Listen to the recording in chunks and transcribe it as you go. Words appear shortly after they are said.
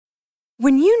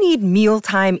When you need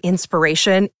mealtime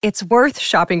inspiration, it's worth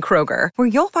shopping Kroger, where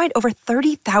you'll find over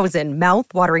 30,000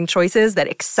 mouth-watering choices that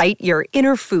excite your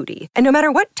inner foodie. And no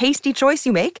matter what tasty choice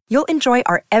you make, you'll enjoy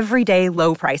our everyday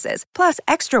low prices, plus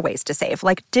extra ways to save,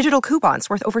 like digital coupons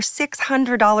worth over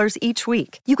 $600 each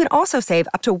week. You can also save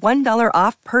up to $1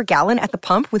 off per gallon at the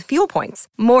pump with fuel points.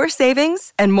 More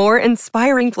savings and more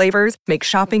inspiring flavors make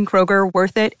shopping Kroger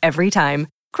worth it every time.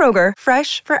 Kroger,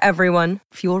 fresh for everyone.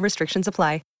 Fuel restrictions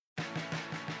apply.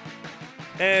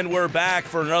 And we're back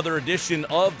for another edition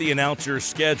of the Announcer's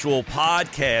Schedule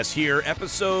podcast here,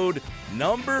 episode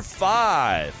number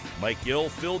 5. Mike Gill,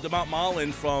 Phil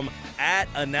DeMontmollin from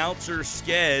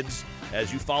 @AnnouncerSkeds.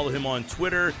 As you follow him on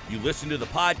Twitter, you listen to the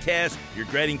podcast, you're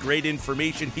getting great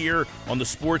information here on the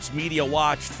Sports Media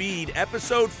Watch feed.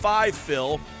 Episode 5,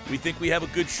 Phil. We think we have a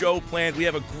good show planned. We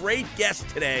have a great guest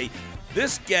today.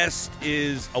 This guest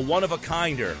is a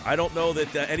one-of-a-kinder. I don't know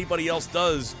that anybody else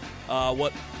does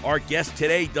what our guest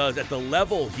today does at the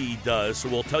level he does, so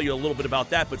we'll tell you a little bit about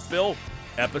that. But, Phil,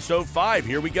 episode 5,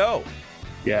 here we go.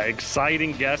 Yeah,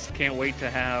 exciting guest. Can't wait to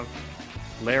have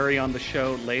Larry on the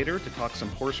show later to talk some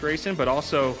horse racing, but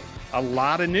also a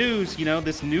lot of news. You know,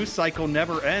 this news cycle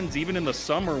never ends, even in the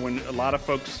summer when a lot of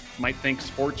folks might think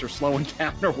sports are slowing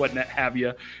down or what have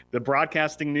you. The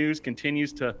broadcasting news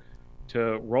continues to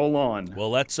roll on.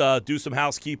 Well, let's do some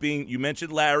housekeeping. You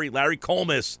mentioned Larry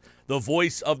Colmus, the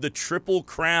voice of the Triple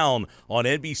Crown on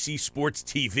NBC Sports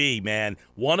TV, man.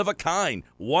 One of a kind.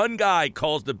 One guy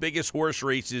calls the biggest horse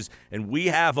races, and we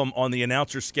have him on the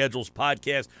Announcer Schedules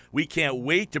podcast. We can't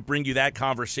wait to bring you that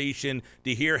conversation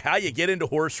to hear how you get into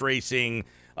horse racing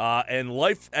and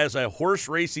life as a horse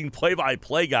racing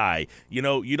play-by-play guy. You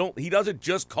know, he doesn't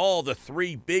just call the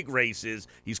 3 big races.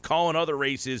 He's calling other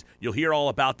races. You'll hear all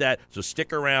about that, so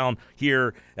stick around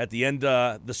here at the end,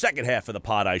 the second half of the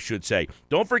pod, I should say.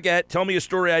 Don't forget, Tell Me a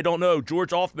Story I Don't Know. George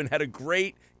Offman had a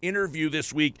great interview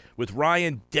this week with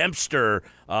Ryan Dempster,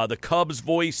 the Cubs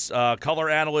voice, color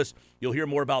analyst. You'll hear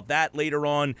more about that later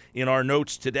on in our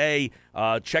notes today.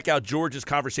 Check out George's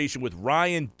conversation with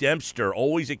Ryan Dempster,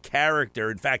 always a character.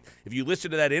 In fact, if you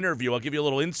listen to that interview, I'll give you a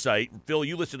little insight. Phil,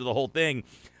 you listened to the whole thing.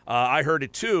 I heard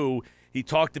it too. He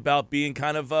talked about being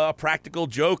kind of a practical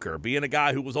joker, being a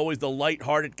guy who was always the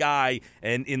lighthearted guy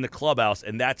and in the clubhouse,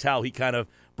 and that's how he kind of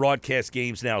broadcasts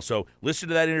games now. So listen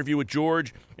to that interview with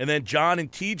George. And then John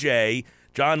and TJ,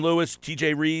 John Lewis,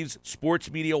 TJ Reeves,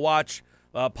 Sports Media Watch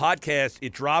podcast.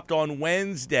 It dropped on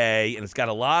Wednesday, and it's got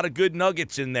a lot of good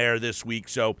nuggets in there this week.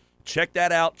 So check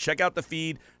that out. Check out the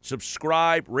feed.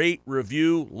 Subscribe, rate,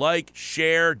 review, like,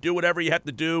 share. Do whatever you have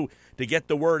to do to get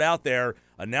the word out there.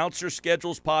 Announcer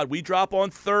Schedules pod. We drop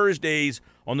on Thursdays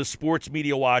on the Sports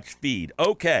Media Watch feed.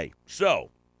 Okay,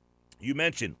 so you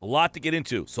mentioned a lot to get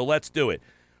into, so let's do it.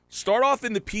 Start off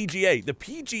in the PGA. The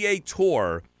PGA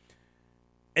Tour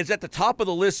is at the top of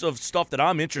the list of stuff that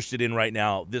I'm interested in right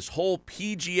now. This whole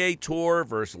PGA Tour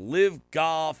versus Live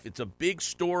Golf, it's a big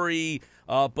story.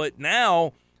 But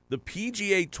now the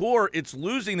PGA Tour, it's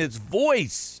losing its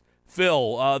voice.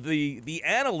 Phil, the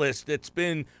analyst that's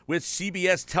been with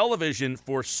CBS television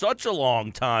for such a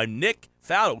long time, Nick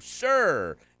Faldo,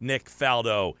 Sir Nick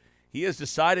Faldo, he has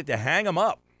decided to hang him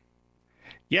up.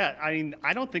 Yeah, I mean,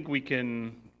 I don't think we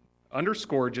can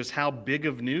underscore just how big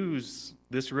of news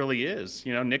this really is.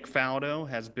 You know, Nick Faldo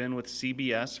has been with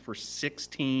CBS for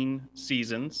 16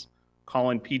 seasons,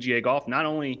 calling PGA golf, not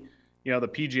only, you know, the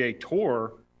PGA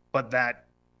Tour, but that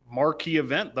marquee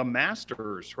event, the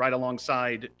Masters, right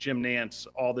alongside Jim Nantz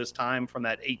all this time from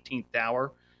that 18th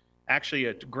hour. Actually,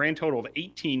 a grand total of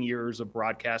 18 years of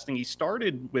broadcasting. He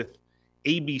started with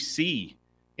ABC,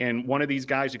 and one of these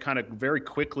guys who kind of very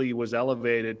quickly was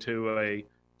elevated to a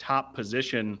top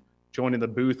position, joining the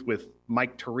booth with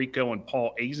Mike Tirico and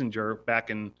Paul Azinger back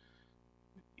in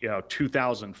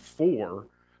 2004.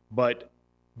 But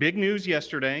big news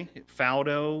yesterday,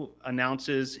 Faldo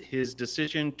announces his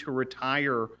decision to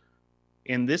retire.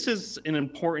 And this is an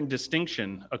important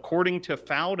distinction. According to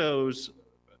Faldo's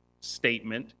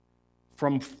statement,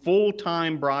 from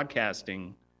full-time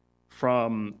broadcasting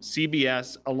from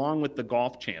CBS along with the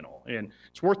Golf Channel. And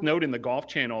it's worth noting the Golf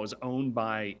Channel is owned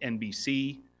by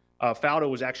NBC. Faldo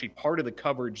was actually part of the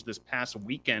coverage this past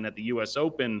weekend at the U.S.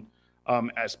 Open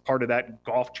as part of that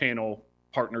Golf Channel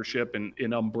partnership and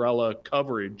in umbrella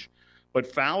coverage.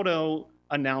 But Faldo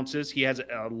announces he has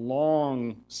a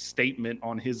long statement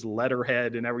on his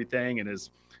letterhead and everything, and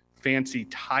his fancy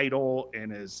title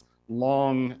and his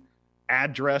long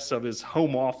address of his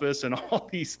home office and all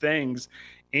these things.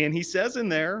 And he says in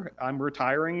there, I'm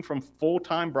retiring from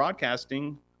full-time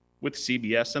broadcasting with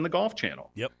CBS and the Golf Channel.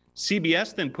 Yep.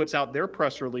 CBS then puts out their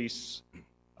press release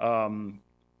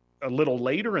a little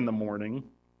later in the morning,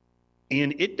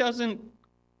 and it doesn't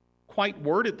quite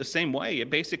word it the same way. It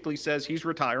basically says he's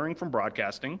retiring from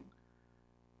broadcasting,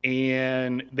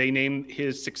 and they named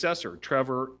his successor,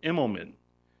 Trevor Immelman.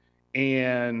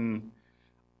 And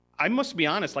I must be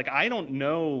honest, like, I don't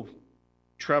know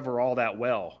Trevor all that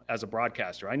well as a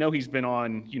broadcaster. I know he's been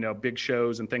on, big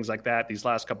shows and things like that these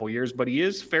last couple of years, but he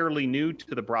is fairly new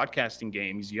to the broadcasting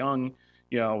game. He's young,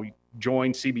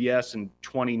 joined CBS in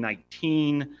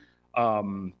 2019,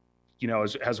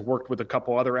 has worked with a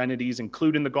couple other entities,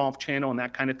 including the Golf Channel and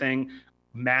that kind of thing.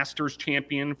 Masters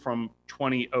champion from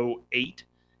 2008,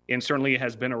 and certainly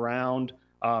has been around.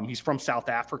 He's from South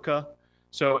Africa.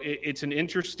 So it's an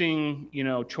interesting,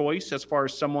 choice as far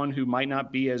as someone who might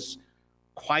not be as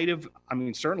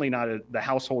certainly not the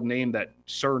household name that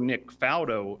Sir Nick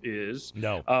Faldo is.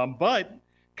 No. But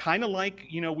kind of like,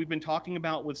 we've been talking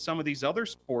about with some of these other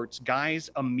sports, guys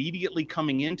immediately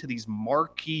coming into these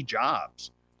marquee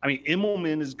jobs. I mean,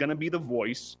 Immelman is going to be the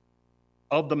voice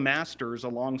of the Masters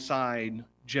alongside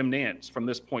Jim Nantz from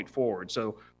this point forward.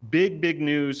 So big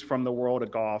news from the world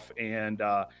of golf, and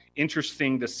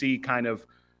interesting to see kind of,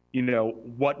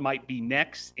 what might be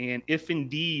next, and if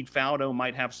indeed Faldo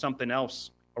might have something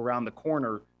else around the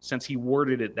corner, since he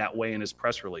worded it that way in his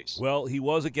press release. Well, he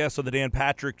was a guest on the Dan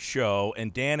Patrick Show,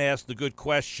 and Dan asked the good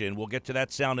question. We'll get to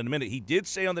that sound in a minute. He did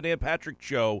say on the Dan Patrick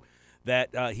Show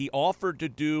that he offered to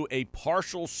do a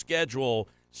partial schedule.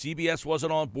 CBS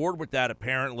wasn't on board with that,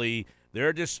 apparently.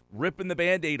 They're just ripping the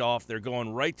Band-Aid off. They're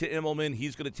going right to Immelman.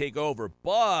 He's going to take over.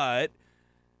 But,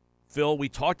 Phil, we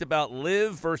talked about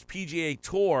LIV versus PGA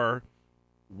Tour.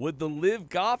 Would the LIV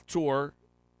Golf Tour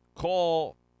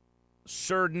call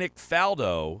Sir Nick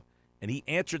Faldo? And he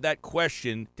answered that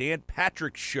question. Dan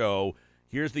Patrick's Show.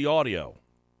 Here's the audio.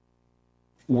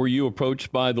 Were you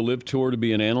approached by the LIV Tour to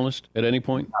be an analyst at any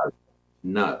point?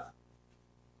 No.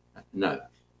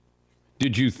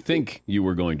 Did you think you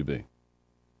were going to be?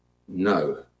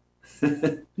 No.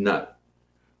 No.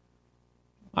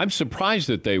 I'm surprised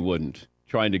that they wouldn't,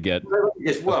 trying to get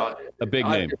a big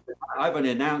name. I've only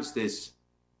announced this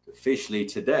officially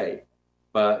today,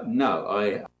 but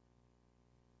no,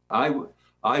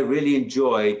 I really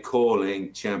enjoy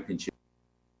calling championship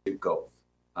golf.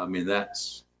 I mean,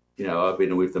 that's, I've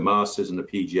been with the Masters and the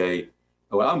PGA.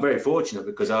 Well, I'm very fortunate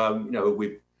because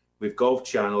with Golf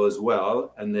Channel as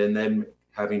well, and then them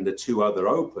having the two other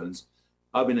Opens,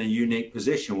 I've been in a unique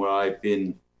position where I've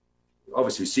been,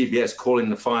 obviously, CBS calling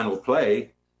the final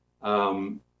play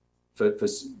for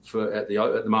at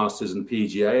the Masters and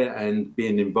PGA, and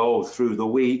being involved through the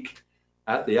week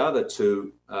at the other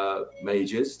two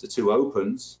majors, the two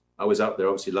Opens. I was up there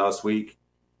obviously last week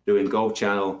doing Golf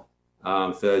Channel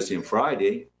Thursday and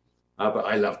Friday, but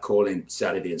I love calling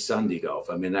Saturday and Sunday golf.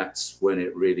 I mean, that's when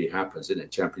it really happens, isn't it?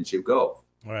 Championship golf.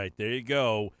 All right, there you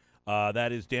go.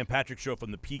 That is Dan Patrick's Show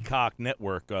from the Peacock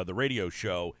Network, the radio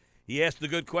show. He asked the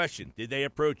good question. Did they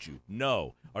approach you?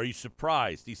 No. Are you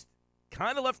surprised? He's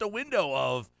kind of left a window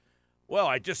of, well,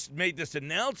 I just made this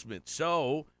announcement,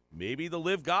 so maybe the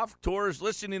LIV Golf Tour is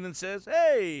listening and says,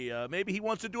 hey, maybe he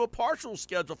wants to do a partial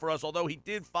schedule for us, although he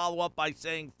did follow up by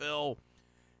saying, Phil,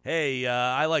 hey,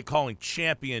 I like calling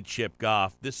championship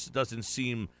golf. This doesn't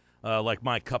seem like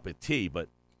my cup of tea, but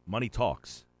money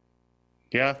talks.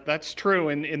 Yeah, that's true,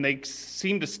 and they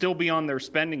seem to still be on their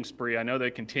spending spree. I know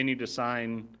they continue to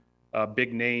sign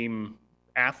big-name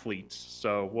athletes,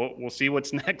 so we'll see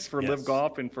what's next for LIV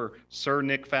Golf and for Sir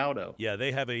Nick Faldo. Yeah,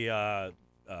 they have a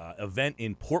event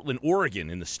in Portland, Oregon,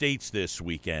 in the States this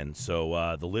weekend.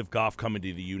 So the LIV Golf coming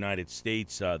to the United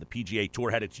States. The PGA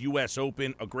Tour had its U.S.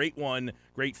 Open, a great one,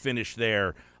 great finish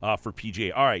there for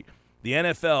PGA. All right. The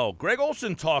NFL, Greg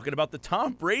Olsen talking about the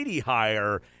Tom Brady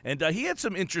hire, and he had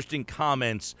some interesting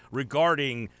comments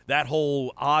regarding that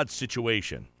whole odd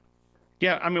situation.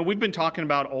 Yeah, I mean, we've been talking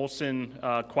about Olsen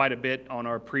quite a bit on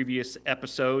our previous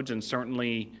episodes, and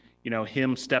certainly,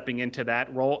 him stepping into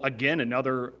that role. Again,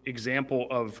 another example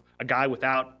of a guy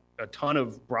without a ton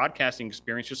of broadcasting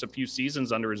experience, just a few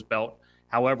seasons under his belt.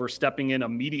 However, stepping in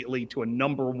immediately to a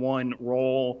number one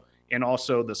role and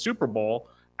also the Super Bowl,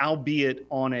 albeit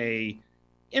on a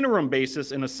interim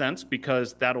basis in a sense,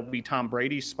 because that'll be Tom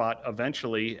Brady's spot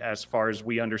eventually, as far as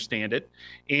we understand it.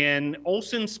 And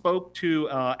Olsen spoke to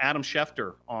Adam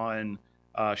Schefter on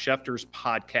Schefter's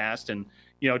podcast and,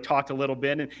 talked a little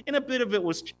bit. And a bit of it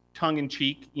was tongue in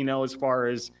cheek, as far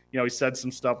as, he said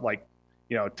some stuff like,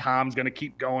 Tom's going to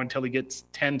keep going till he gets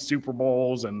 10 Super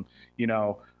Bowls and,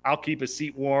 I'll keep his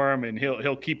seat warm and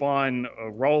he'll keep on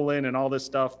rolling and all this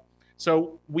stuff.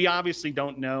 So we obviously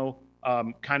don't know,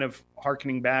 kind of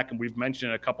hearkening back, and we've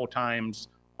mentioned it a couple times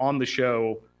on the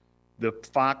show, the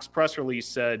Fox press release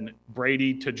said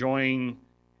Brady to join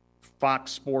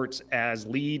Fox Sports as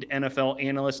lead NFL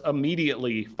analyst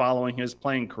immediately following his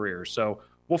playing career. So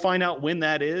we'll find out when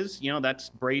that is. That's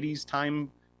Brady's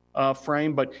time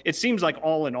frame. But it seems like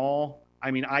all in all,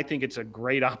 I think it's a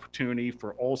great opportunity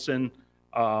for Olsen.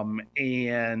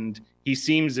 And he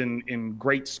seems in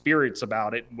great spirits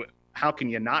about it. How can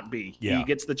you not be? Yeah. He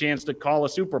gets the chance to call a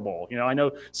Super Bowl. I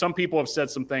know some people have said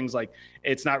some things like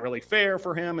it's not really fair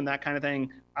for him and that kind of thing.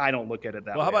 I don't look at it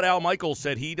that way. Well, how about Al Michaels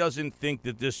said he doesn't think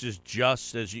that this is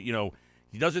just he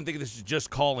doesn't think this is just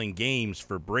calling games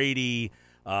for Brady.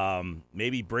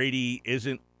 Maybe Brady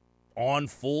isn't on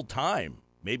full time.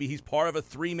 Maybe he's part of a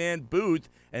 3-man booth,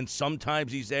 and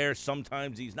sometimes he's there,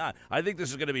 sometimes he's not. I think this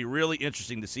is going to be really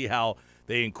interesting to see how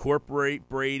they incorporate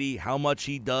Brady, how much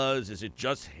he does. Is it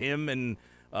just him and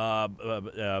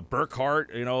Burkhardt?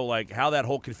 How that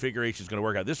whole configuration is going to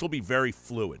work out. This will be very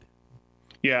fluid.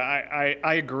 Yeah,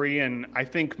 I agree, and I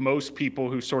think most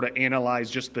people who sort of analyze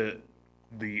just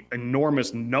the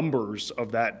enormous numbers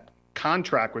of that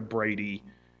contract with Brady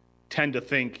tend to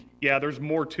think, yeah, there's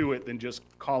more to it than just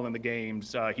calling the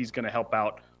games. He's going to help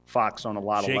out Fox on a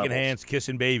lot of levels. Shaking hands,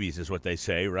 kissing babies is what they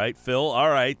say, right, Phil? All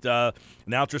right.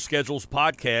 Announcer Schedules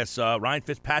podcast. Ryan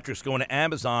Fitzpatrick's going to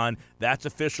Amazon. That's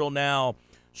official now.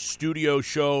 Studio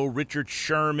show, Richard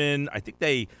Sherman. I think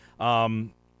they are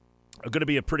going to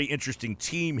be a pretty interesting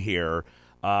team here.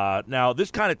 Now,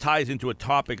 this kind of ties into a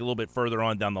topic a little bit further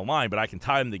on down the line, but I can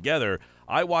tie them together.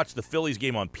 I watched the Phillies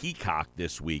game on Peacock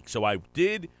this week, so I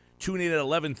did tune in at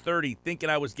 11:30 thinking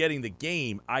I was getting the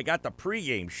game. I got the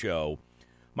pregame show.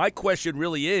 My question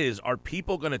really is, are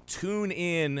people going to tune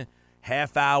in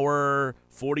half hour,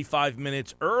 45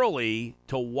 minutes early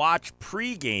to watch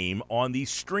pregame on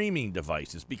these streaming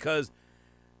devices? Because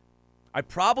I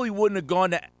probably wouldn't have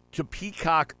gone to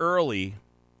Peacock early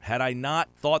had I not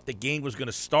thought the game was going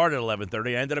to start at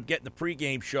 11:30. I ended up getting the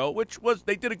pregame show,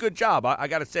 they did a good job. I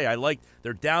got to say,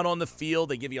 they're down on the field.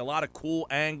 They give you a lot of cool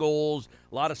angles,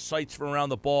 a lot of sights from around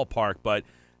the ballpark. But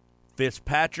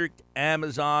Fitzpatrick,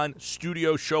 Amazon,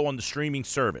 studio show on the streaming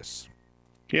service.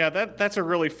 Yeah, that's a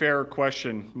really fair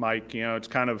question, Mike. It's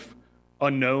kind of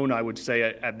unknown, I would say,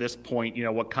 at this point,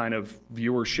 what kind of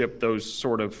viewership those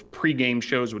sort of pregame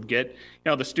shows would get.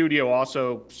 The studio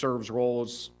also serves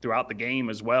roles throughout the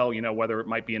game as well, whether it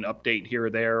might be an update here or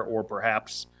there, or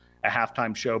perhaps a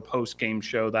halftime show, post-game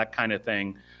show, that kind of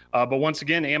thing. But once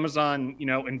again, Amazon,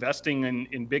 investing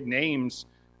in big names.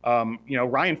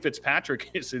 Ryan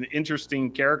Fitzpatrick is an interesting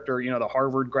character. The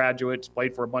Harvard graduates,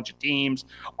 played for a bunch of teams,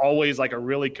 always like a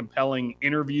really compelling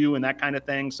interview and that kind of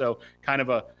thing. So kind of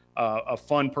a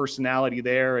fun personality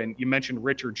there. And you mentioned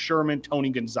Richard Sherman, Tony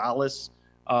Gonzalez,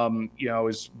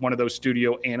 is one of those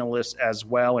studio analysts as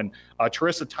well. And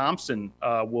Teresa Thompson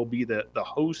will be the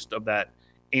host of that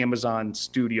Amazon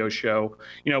studio show.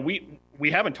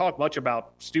 We haven't talked much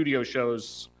about studio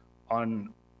shows on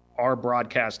our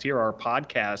broadcast here, our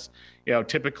podcast.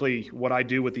 Typically what I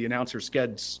do with the Announcer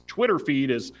Skeds Twitter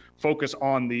feed is focus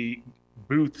on the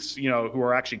booths, who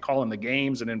are actually calling the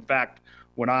games. And in fact,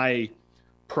 when I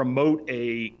promote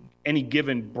any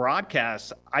given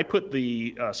broadcast, I put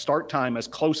the start time as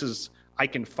close as I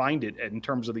can find it in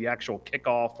terms of the actual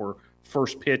kickoff or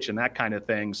first pitch and that kind of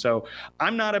thing. So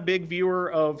I'm not a big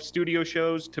viewer of studio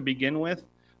shows to begin with,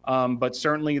 but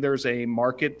certainly there's a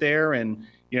market there, and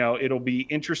it'll be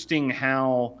interesting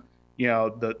how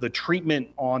the treatment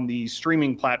on the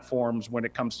streaming platforms when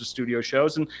it comes to studio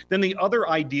shows. And then the other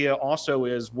idea also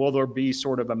is, will there be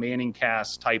sort of a Manning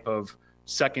Cast type of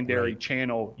secondary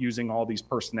channel using all these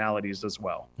personalities as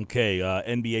well? Okay,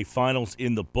 NBA Finals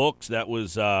in the books. That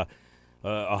was a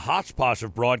hodgepodge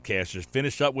of broadcasters.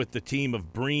 Finished up with the team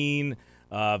of Breen,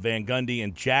 Van Gundy,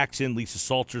 and Jackson. Lisa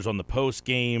Salters on the post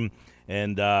game,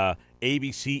 and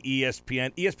ABC,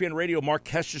 ESPN Radio, Mark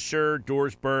Kestisher,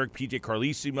 Dorsberg, PJ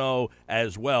Carlesimo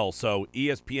as well. So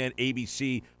ESPN,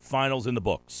 ABC Finals in the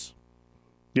books.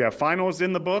 Yeah, finals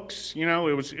in the books.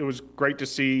 It was great to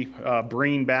see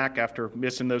Breen back after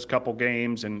missing those couple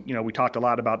games, and we talked a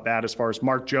lot about that as far as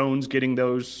Mark Jones getting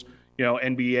those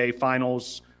NBA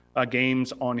Finals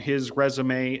games on his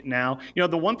resume now.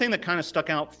 The one thing that kind of stuck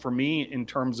out for me in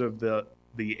terms of the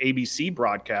ABC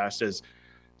broadcast is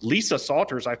Lisa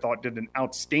Salters, I thought, did an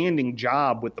outstanding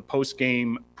job with the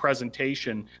post-game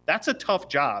presentation. That's a tough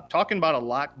job, talking about a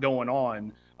lot going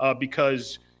on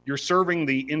because you're serving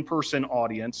the in-person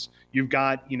audience. You've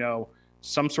got,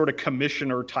 some sort of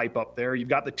commissioner type up there. You've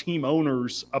got the team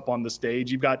owners up on the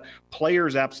stage. You've got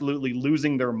players absolutely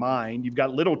losing their mind. You've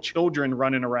got little children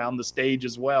running around the stage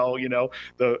as well,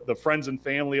 the friends and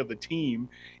family of the team.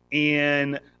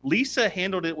 And Lisa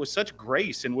handled it with such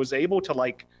grace and was able to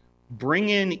like bring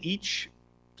in each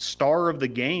star of the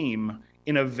game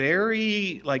in a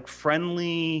very like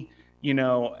friendly,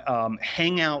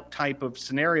 hangout type of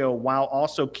scenario while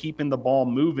also keeping the ball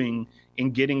moving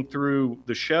and getting through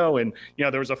the show. And,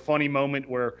 there was a funny moment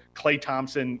where Klay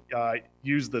Thompson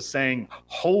used the saying,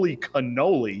 "Holy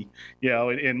cannoli,"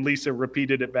 and Lisa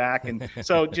repeated it back. And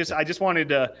so I just wanted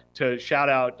to shout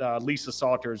out Lisa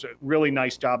Salters. Really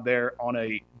nice job there on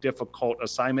a difficult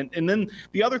assignment. And then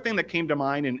the other thing that came to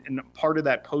mind and part of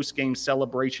that post-game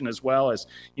celebration as well as,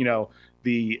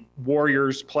 the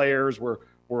Warriors players were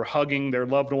hugging their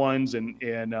loved ones and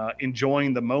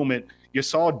enjoying the moment. You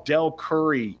saw Del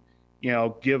Curry,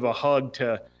 give a hug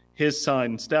to his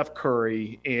son, Steph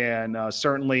Curry, and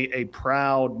certainly a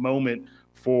proud moment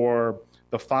for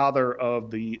the father of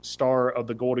the star of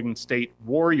the Golden State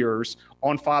Warriors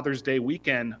on Father's Day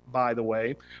weekend, by the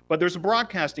way. But there's a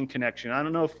broadcasting connection. I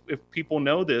don't know if people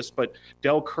know this, but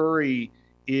Del Curry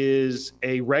is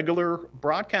a regular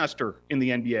broadcaster in the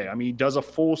NBA. I mean, he does a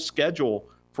full schedule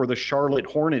for the Charlotte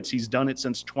Hornets. He's done it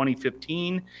since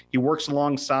 2015. He works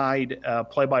alongside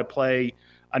play-by-play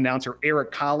announcer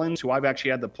Eric Collins, who I've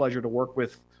actually had the pleasure to work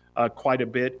with quite a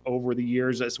bit over the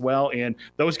years as well. And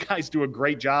those guys do a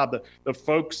great job. The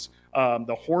folks,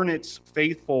 the Hornets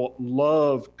faithful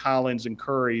love Collins and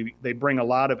Curry. They bring a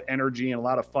lot of energy and a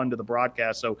lot of fun to the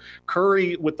broadcast. So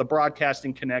Curry with the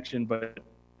broadcasting connection, but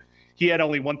he had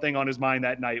only one thing on his mind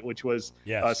that night, which was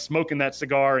smoking that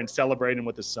cigar and celebrating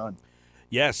with his son.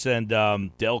 Yes, and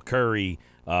Del Curry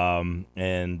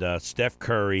and Steph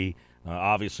Curry,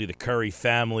 obviously the Curry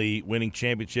family winning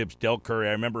championships. Del Curry,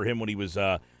 I remember him when he was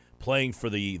playing for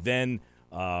the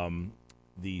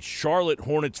Charlotte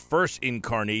Hornets' first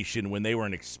incarnation when they were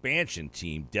an expansion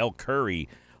team. Del Curry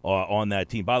on that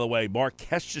team. By the way, Mark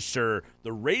Kestecher,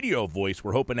 the radio voice,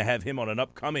 we're hoping to have him on an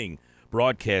upcoming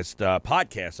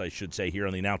podcast, I should say, here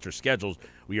on the announcer schedules.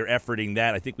 We are efforting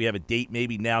that. I think we have a date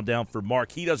maybe now down for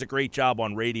Mark. He does a great job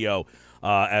on radio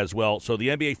as well. So the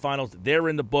NBA Finals, they're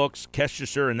in the books.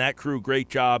 Kestecher and that crew, great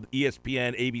job.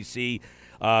 ESPN, ABC,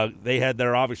 they had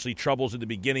their obviously troubles in the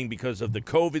beginning because of the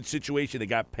COVID situation. They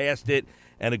got past it,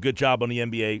 and a good job on the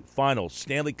NBA Finals.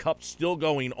 Stanley Cup still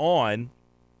going on.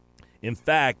 In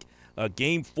fact,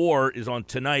 Game 4 is on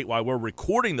tonight while we're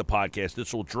recording the podcast.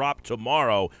 This will drop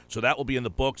tomorrow, so that will be in the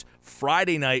books.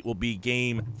 Friday night will be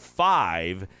Game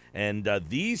 5, and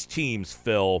these teams,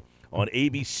 Phil, on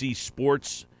ABC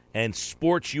Sports and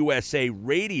Sports USA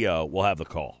Radio will have the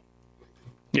call.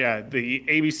 Yeah, the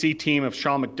ABC team of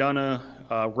Sean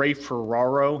McDonough, Ray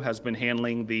Ferraro has been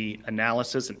handling the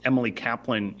analysis, and Emily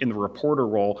Kaplan in the reporter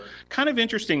role. Kind of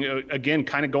interesting, again,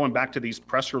 kind of going back to these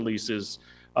press releases.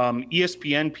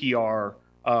 ESPN PR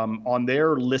on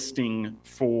their listing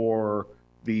for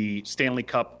the Stanley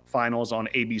Cup Finals on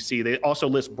ABC, they also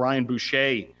list Brian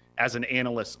Boucher as an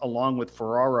analyst along with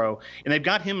Ferraro, and they've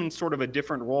got him in sort of a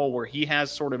different role where he has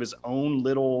sort of his own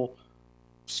little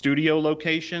studio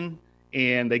location,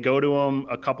 and they go to him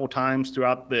a couple times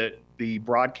throughout the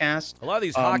broadcast. A lot of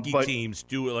these hockey teams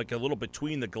do it like a little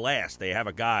between the glass. They have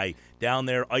a guy down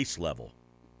there ice level.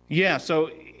 Yeah, so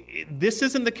this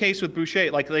isn't the case with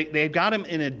Boucher. Like they've got him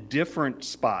in a different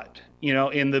spot,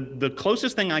 and the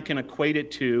closest thing I can equate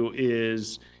it to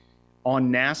is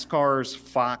on NASCAR's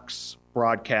Fox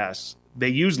broadcasts. They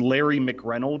use Larry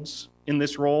McReynolds in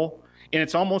this role, and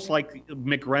it's almost like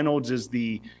McReynolds is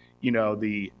the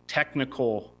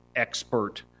technical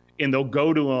expert, and they'll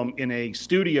go to him in a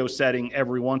studio setting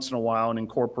every once in a while and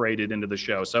incorporate it into the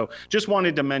show. So just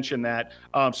wanted to mention that.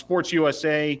 Sports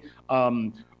USA,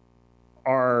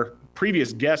 our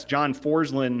previous guest, John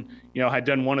Forsland, had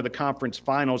done one of the conference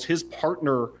finals. His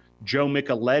partner, Joe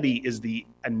Micheletti, is the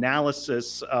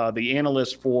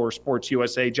analyst for Sports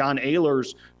USA. John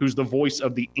Ehlers, who's the voice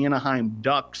of the Anaheim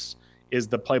Ducks, is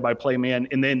the play-by-play man.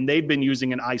 And then they've been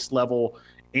using an ice level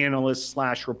analyst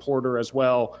 / reporter as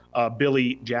well,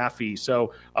 Billy Jaffe.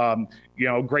 So,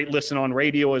 great listen on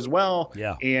radio as well.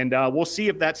 Yeah. And we'll see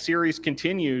if that series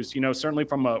continues, certainly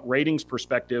from a ratings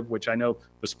perspective, which I know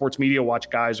the Sports Media Watch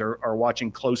guys are watching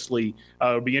closely.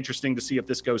 It'll be interesting to see if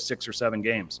this goes 6 or 7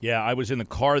 games. Yeah, I was in the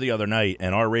car the other night,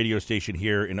 and our radio station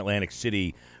here in Atlantic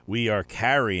City, we are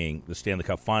carrying the Stanley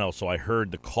Cup Finals, so I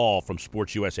heard the call from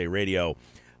Sports USA Radio.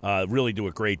 Really do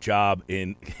a great job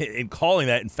in calling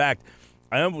that. In fact,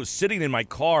 I was sitting in my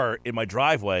car in my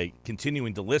driveway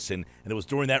continuing to listen, and it was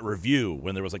during that review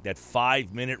when there was like that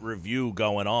 5-minute review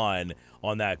going on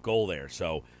that goal there.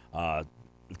 So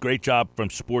great job from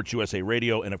Sports USA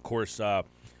Radio, and, of course, on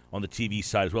the TV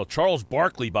side as well. Charles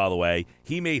Barkley, by the way,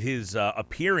 he made his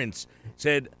appearance,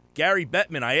 said, Gary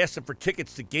Bettman, I asked him for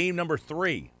tickets to game number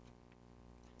 3.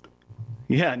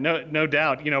 Yeah, no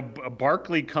doubt.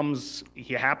 Barkley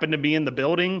he happened to be in the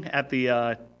building at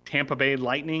the Tampa Bay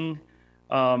Lightning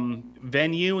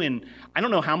venue. And I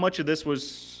don't know how much of this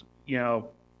was,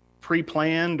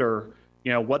 pre-planned or,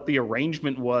 what the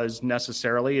arrangement was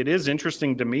necessarily. It is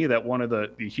interesting to me that one of the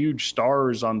huge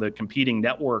stars on the competing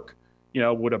network,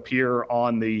 would appear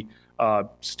on the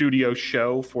studio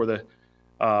show for the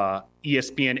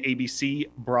ESPN ABC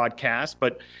broadcast.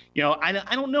 But, I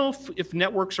don't know if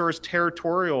networks are as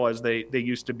territorial as they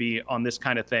used to be on this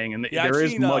kind of thing. And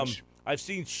I've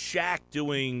seen Shaq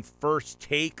doing First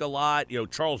Take a lot.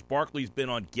 Charles Barkley's been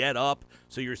on Get Up.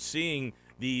 So you're seeing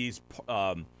these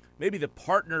maybe the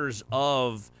partners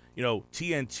of,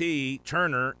 TNT,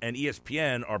 Turner, and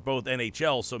ESPN are both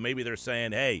NHL. So maybe they're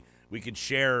saying, hey, we could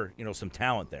share, some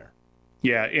talent there.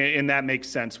 Yeah, and that makes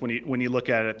sense when you look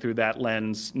at it through that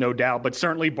lens, no doubt. But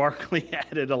certainly Barkley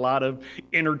added a lot of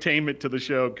entertainment to the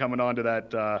show coming onto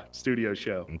that studio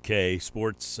show. Okay,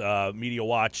 Sports Media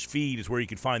Watch feed is where you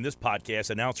can find this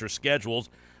podcast, announcer schedules.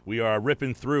 We are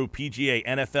ripping through PGA,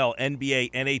 NFL,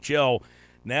 NBA, NHL,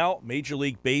 now Major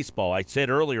League Baseball. I said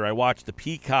earlier I watched the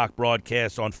Peacock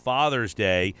broadcast on Father's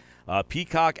Day.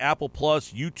 Peacock, Apple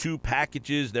Plus, YouTube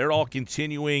packages, they're all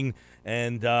continuing.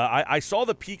 And I saw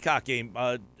the Peacock game.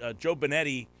 Joe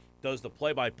Benetti does the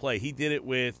play-by-play. He did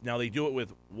it now they do it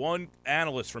with one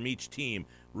analyst from each team.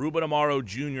 Ruben Amaro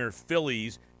Jr.,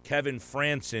 Phillies, Kevin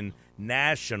Franson,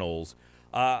 Nationals.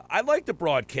 I like the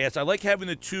broadcast. I like having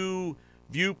the two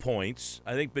viewpoints.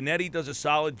 I think Benetti does a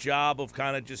solid job of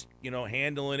kind of just,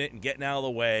 handling it and getting out of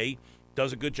the way.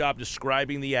 Does a good job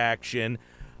describing the action.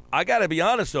 I got to be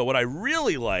honest, though, what I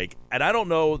really like, and I don't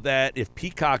know that if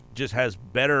Peacock just has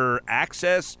better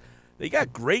access, they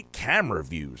got great camera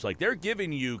views. Like, they're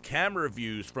giving you camera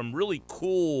views from really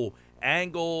cool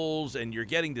angles, and you're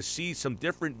getting to see some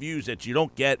different views that you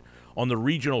don't get on the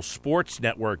regional sports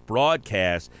network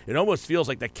broadcast. It almost feels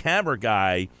like the camera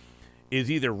guy is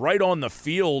either right on the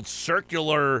field,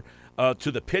 circular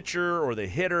to the pitcher or the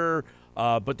hitter.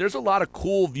 But there's a lot of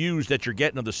cool views that you're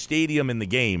getting of the stadium and the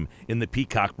game in the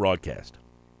Peacock broadcast.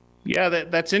 Yeah,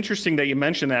 that's interesting that you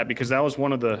mentioned that, because that was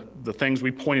one of the things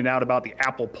we pointed out about the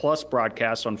Apple Plus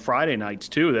broadcast on Friday nights,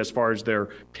 too, as far as their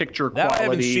picture quality. That I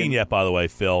haven't seen yet, by the way,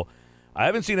 Phil. I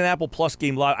haven't seen an Apple Plus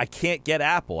game live. I can't get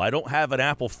Apple. I don't have an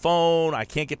Apple phone. I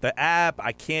can't get the app.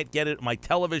 I can't get it on my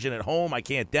television at home. I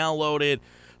can't download it.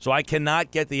 So I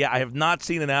cannot get I have not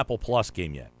seen an Apple Plus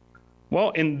game yet.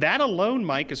 Well, and that alone,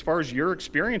 Mike, as far as your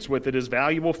experience with it, is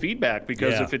valuable feedback,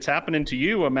 because if it's happening to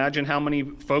you, imagine how many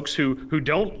folks who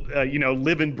don't,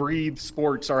 live and breathe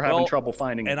sports are having trouble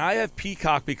finding it. And I have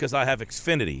Peacock because I have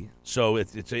Xfinity, so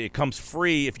it comes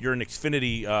free if you're an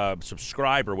Xfinity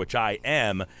subscriber, which I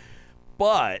am.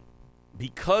 But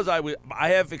because I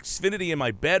have Xfinity in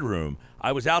my bedroom,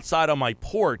 I was outside on my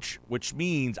porch, which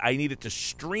means I needed to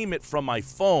stream it from my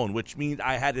phone, which means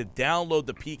I had to download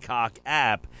the Peacock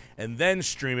app and then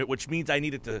stream it, which means I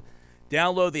needed to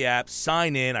download the app,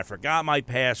 sign in, I forgot my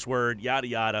password, yada,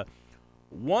 yada.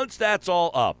 Once that's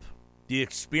all up, the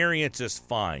experience is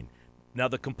fine. Now,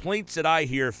 the complaints that I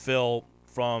hear, Phil,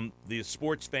 from the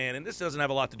sports fan, and this doesn't have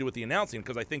a lot to do with the announcing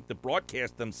because I think the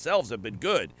broadcasts themselves have been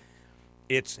good.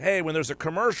 It's, hey, when there's a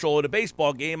commercial at a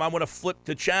baseball game, I'm going to flip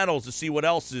to channels to see what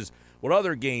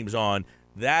other games on.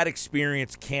 That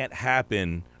experience can't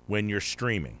happen when you're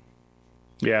streaming.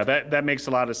 Yeah, that makes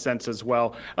a lot of sense as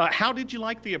well. How did you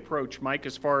like the approach, Mike,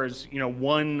 as far as,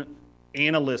 one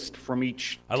analyst from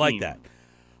each team? I like that.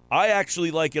 I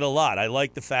actually like it a lot. I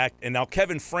like the fact, and now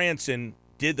Kevin Franson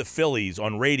did the Phillies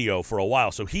on radio for a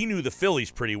while, so he knew the Phillies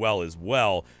pretty well as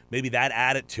well. Maybe that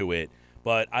added to it.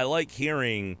 But I like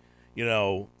hearing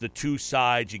the two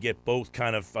sides. You get both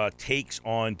kind of takes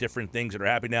on different things that are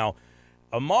happening. Now,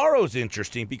 Amaro's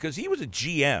interesting because he was a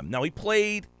GM. Now,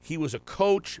 he was a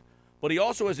coach, but he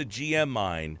also has a GM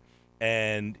mind.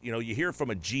 And, you hear from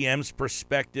a GM's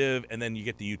perspective, and then you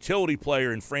get the utility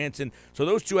player in Franson. So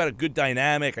those two had a good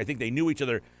dynamic. I think they knew each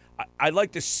other. I'd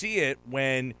like to see it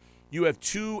when you have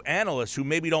two analysts who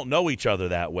maybe don't know each other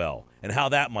that well and how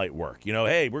that might work.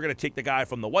 Hey, we're going to take the guy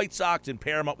from the White Sox and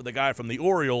pair him up with the guy from the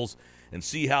Orioles and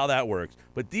see how that works.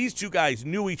 But these two guys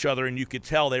knew each other, and you could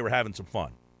tell they were having some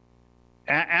fun.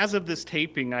 As of this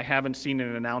taping, I haven't seen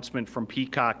an announcement from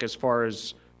Peacock as far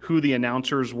as who the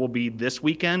announcers will be this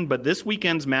weekend. But this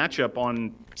weekend's matchup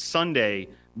on Sunday,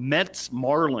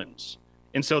 Mets-Marlins.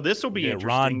 And so this will be interesting.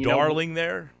 Ron Darling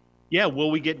there? Yeah,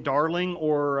 will we get Darling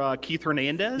or Keith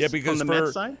Hernandez because from the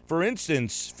Mets side? For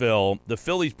instance, Phil, the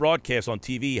Phillies broadcast on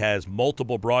TV has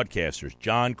multiple broadcasters.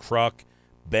 John Kruk,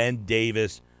 Ben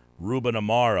Davis, Ruben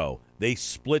Amaro. They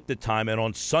split the time, and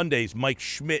on Sundays, Mike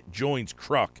Schmidt joins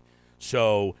Kruk.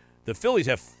 So the Phillies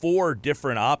have 4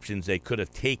 different options they could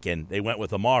have taken. They went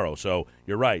with Amaro. So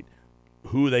you're right.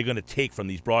 Who are they going to take from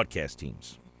these broadcast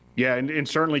teams? Yeah, and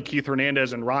certainly Keith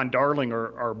Hernandez and Ron Darling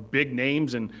are big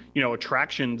names and,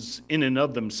 attractions in and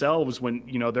of themselves when,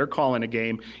 they're calling a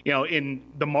game. In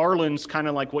the Marlins, kind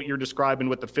of like what you're describing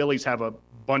with the Phillies, have a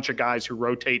bunch of guys who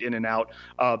rotate in and out.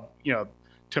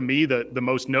 To me, the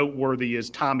most noteworthy is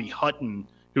Tommy Hutton,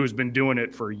 who has been doing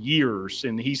it for years,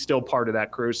 and he's still part of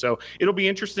that crew. So it'll be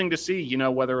interesting to see,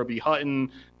 whether it be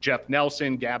Hutton, Jeff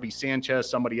Nelson, Gabby Sanchez,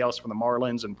 somebody else from the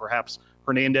Marlins, and perhaps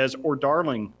Hernandez or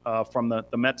Darling from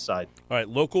the Mets side. All right,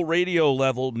 local radio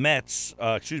level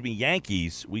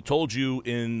Yankees. We told you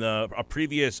in a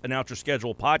previous announcer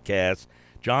schedule podcast,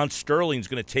 John Sterling's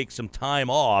going to take some time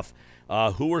off.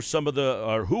 Who is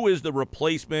the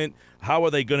replacement? How are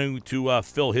they going to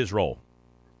fill his role?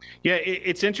 Yeah,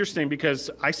 it's interesting because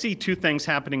I see 2 things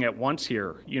happening at once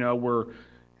here. We're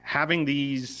having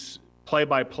these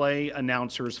play-by-play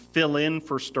announcers fill in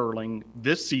for Sterling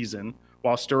this season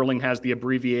while Sterling has the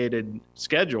abbreviated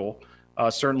schedule.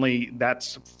 Certainly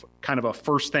that's kind of a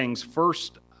first things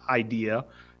first idea.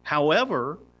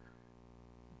 However,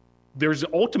 there's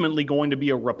ultimately going to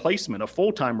be a replacement, a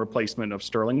full-time replacement of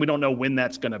Sterling. We don't know when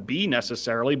that's going to be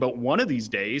necessarily, but one of these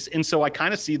days. And so I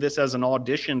kind of see this as an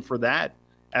audition for that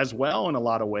as well in a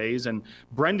lot of ways. And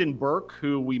Brendan Burke,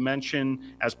 who we mentioned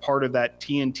as part of that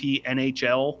TNT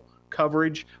NHL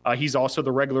coverage, he's also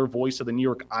the regular voice of the New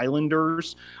York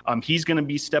Islanders. He's going to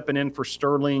be stepping in for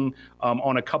Sterling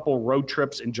on a couple road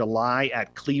trips in July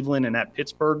at Cleveland and at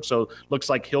Pittsburgh. So looks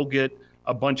like he'll get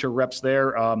a bunch of reps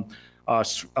there.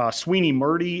 Sweeney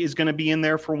Murdy is going to be in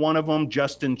there for one of them.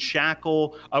 Justin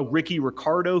Shackle, Ricky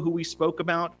Ricardo, who we spoke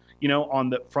about,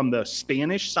 from the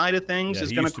Spanish side of things,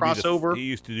 is going to cross over. He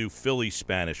used to do Philly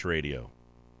Spanish radio.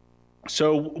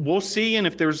 So we'll see, and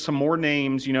if there's some more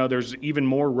names, there's even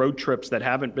more road trips that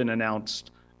haven't been announced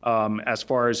as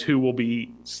far as who will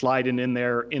be sliding in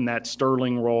there in that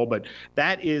Sterling role. But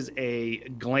that is a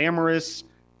glamorous,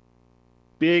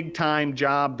 big-time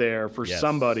job there for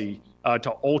somebody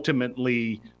to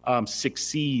ultimately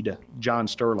succeed John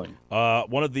Sterling.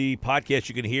 One of the podcasts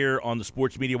you can hear on the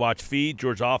Sports Media Watch feed,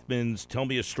 George Hoffman's Tell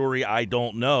Me a Story I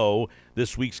Don't Know.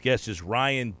 This week's guest is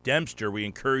Ryan Dempster. We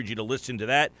encourage you to listen to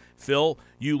that. Phil,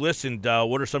 you listened.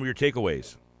 What are some of your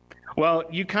takeaways? Well,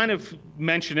 you kind of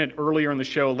mentioned it earlier in the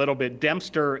show a little bit.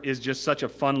 Dempster is just such a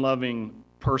fun-loving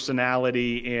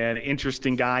personality and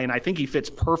interesting guy, and I think he fits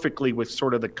perfectly with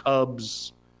sort of the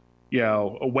Cubs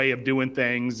a way of doing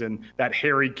things and that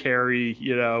Harry Carey,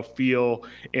 feel.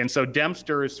 And so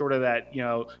Dempster is sort of that,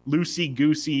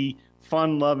 loosey-goosey,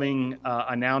 fun-loving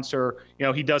announcer.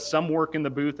 He does some work in the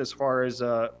booth as far as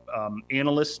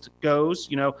analyst goes.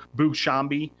 Boog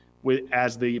Shambi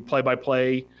as the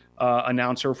play-by-play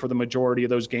announcer for the majority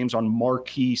of those games on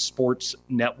Marquee Sports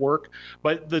Network.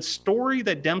 But the story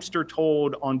that Dempster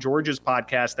told on George's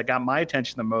podcast that got my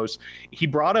attention the most, he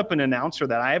brought up an announcer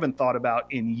that I haven't thought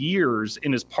about in years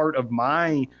and is part of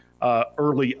my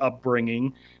early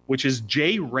upbringing, which is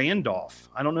Jay Randolph.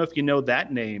 I don't know if you know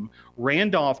that name.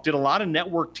 Randolph did a lot of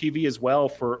network TV as well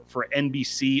for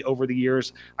NBC over the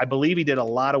years. I believe he did a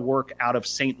lot of work out of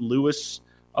St. Louis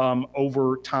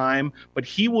over time, but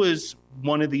he was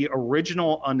one of the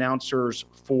original announcers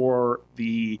for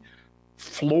the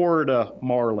Florida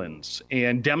Marlins.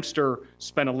 And Dempster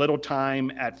spent a little time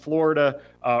at Florida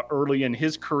early in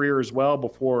his career as well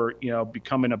before,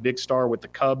 becoming a big star with the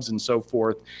Cubs and so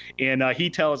forth. And he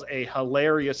tells a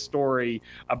hilarious story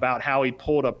about how he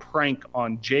pulled a prank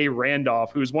on Jay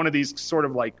Randolph, who's one of these sort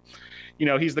of like,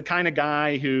 he's the kind of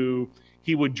guy who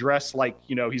he would dress like,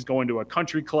 he's going to a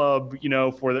country club,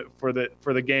 for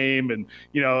the game, and,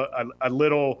 a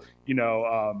little,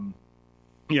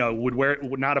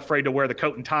 would not afraid to wear the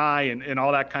coat and tie and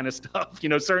all that kind of stuff.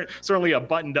 Certainly a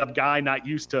buttoned up guy, not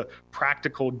used to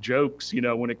practical jokes,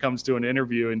 when it comes to an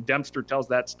interview. And Dempster tells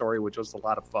that story, which was a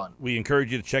lot of fun. We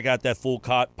encourage you to check out that full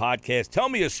podcast. Tell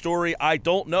Me a Story I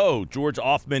Don't Know. George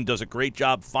Hoffman does a great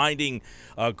job finding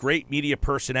great media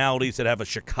personalities that have a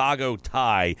Chicago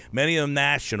tie, many of them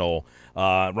national.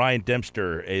 Ryan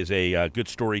Dempster is a good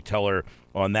storyteller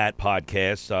on that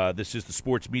podcast. This is the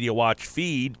Sports Media Watch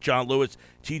feed. John Lewis,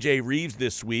 TJ Reeves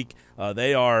this week.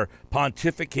 They are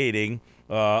pontificating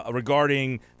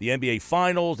regarding the NBA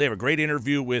Finals. They have a great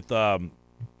interview with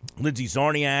Lindsey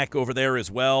Zarniak over there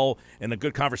as well, and a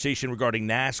good conversation regarding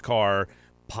NASCAR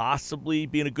possibly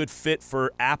being a good fit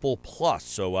for Apple Plus.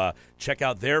 So check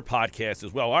out their podcast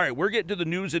as well. All right, we're getting to the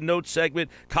news and notes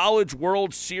segment. College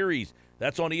World Series.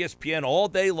 That's on ESPN all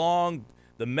day long.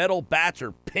 The metal bats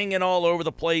are pinging all over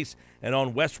the place and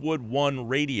on Westwood One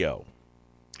Radio.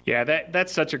 Yeah,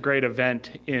 that's such a great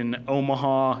event in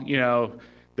Omaha. You know,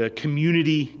 the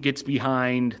community gets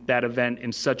behind that event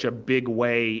in such a big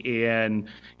way. And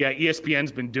yeah,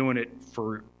 ESPN's been doing it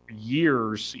for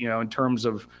years, you know, in terms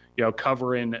of, you know,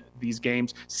 covering these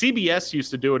games. CBS used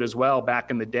to do it as well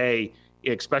back in the day,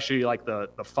 especially like the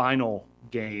final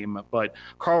game. But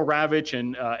Carl Ravitch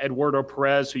and Eduardo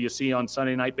Perez, who you see on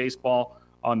Sunday Night Baseball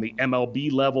on the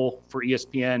MLB level for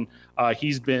ESPN,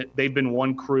 they've been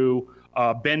one crew.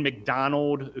 Ben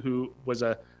McDonald, who was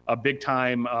a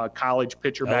big-time college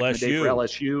pitcher back in the day for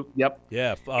LSU. Yep.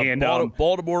 Yeah, and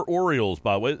Baltimore Orioles,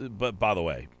 by the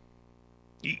way.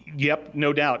 Yep,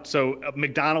 no doubt. So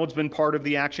McDonald's been part of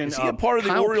the action. Is he a part of the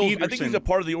Kyle Orioles? Peterson, I think he's a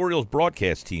part of the Orioles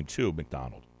broadcast team too,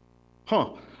 McDonald. Huh.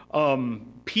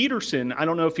 Peterson, I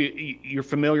don't know if you're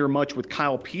familiar much with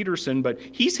Kyle Peterson, but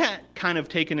he's kind of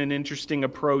taken an interesting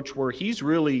approach where he's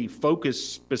really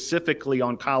focused specifically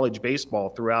on college baseball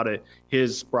throughout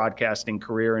his broadcasting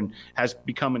career and has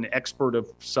become an expert of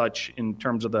such in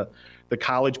terms of the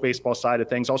college baseball side of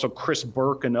things. Also, Chris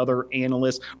Burke, another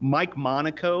analyst. Mike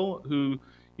Monaco, who,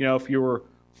 you know, if you were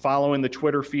following the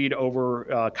Twitter feed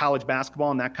over college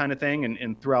basketball and that kind of thing,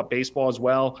 and throughout baseball as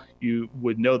well, you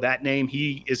would know that name.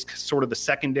 He is sort of the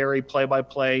secondary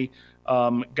play-by-play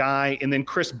guy. And then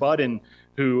Chris Budden,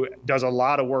 who does a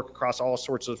lot of work across all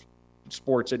sorts of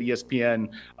sports at ESPN,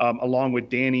 along with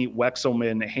Danny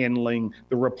Wexelman handling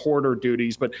the reporter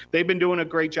duties. But they've been doing a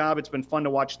great job. It's been fun to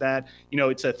watch that. You know,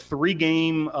 it's a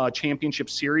 3-game championship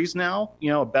series now, you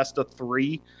know, a best of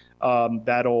 3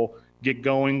 that'll get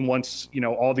going once, you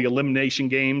know, all the elimination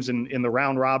games and in the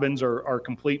round robins are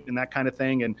complete and that kind of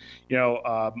thing. And, you know,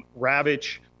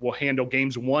 Ravitch will handle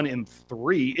games 1 and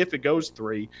 3 if it goes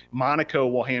 3. Monaco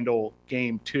will handle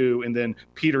game 2, and then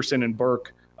Peterson and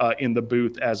Burke in the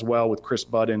booth as well with Chris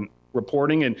Budden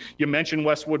reporting. And you mentioned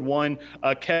Westwood One.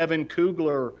 Kevin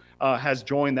Kugler has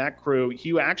joined that crew.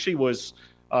 He actually was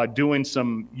doing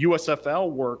some USFL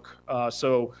work.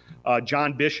 So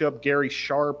John Bishop, Gary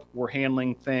Sharp were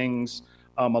handling things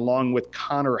along with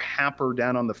Connor Happer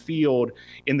down on the field.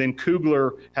 And then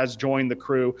Kugler has joined the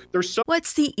crew.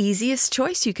 What's the easiest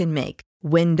choice you can make?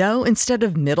 Window instead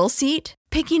of middle seat?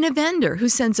 Picking a vendor who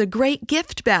sends a great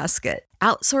gift basket?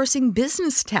 Outsourcing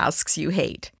business tasks you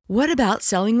hate? What about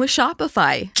selling with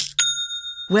Shopify?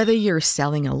 Whether you're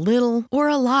selling a little or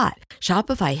a lot,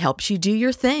 Shopify helps you do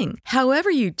your thing, however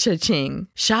you cha-ching.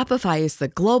 Shopify is the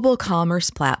global commerce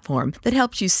platform that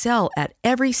helps you sell at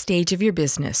every stage of your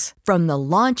business. From the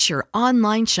launch your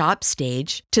online shop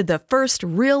stage to the first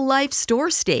real-life store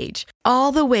stage,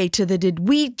 all the way to the did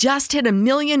we just hit 1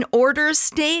 million orders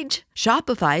stage.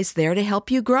 Shopify's there to help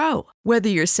you grow. Whether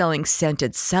you're selling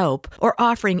scented soap or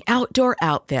offering outdoor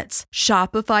outfits,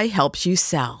 Shopify helps you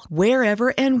sell.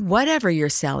 Wherever and whatever you're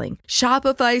selling,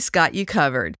 Shopify's got you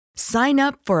covered. Sign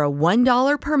up for a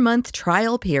 $1 per month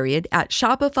trial period at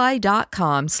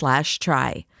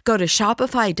shopify.com/try. Go to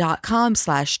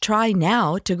shopify.com/try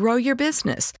now to grow your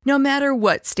business, no matter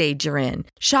what stage you're in.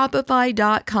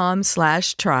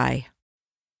 Shopify.com/try.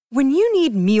 When you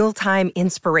need mealtime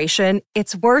inspiration,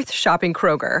 it's worth shopping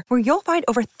Kroger, where you'll find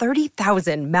over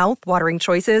 30,000 mouth-watering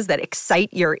choices that excite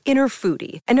your inner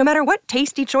foodie. And no matter what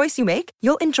tasty choice you make,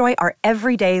 you'll enjoy our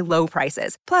everyday low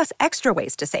prices, plus extra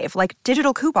ways to save, like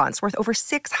digital coupons worth over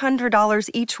 $600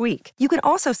 each week. You can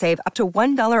also save up to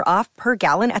 $1 off per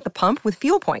gallon at the pump with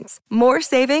fuel points. More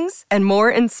savings and more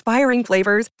inspiring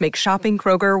flavors make shopping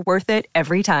Kroger worth it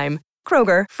every time.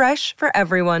 Kroger, fresh for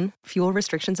everyone. Fuel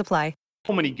restrictions apply.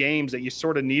 So many games that you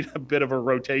sort of need a bit of a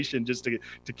rotation just to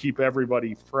keep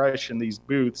everybody fresh in these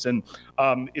booths. And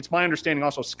it's my understanding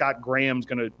also Scott Graham's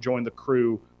going to join the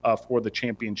crew for the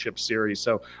championship series.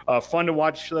 So fun to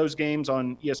watch those games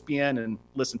on ESPN and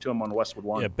listen to them on Westwood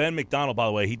One. Yeah, Ben McDonald, by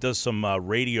the way, he does some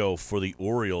radio for the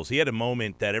Orioles. He had a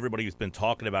moment that everybody's been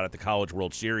talking about at the College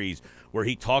World Series where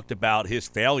he talked about his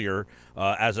failure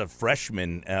as a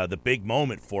freshman, the big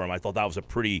moment for him. I thought that was a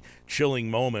pretty chilling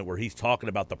moment where he's talking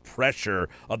about the pressure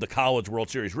of the College World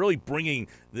Series, really bringing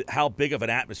how big of an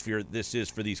atmosphere this is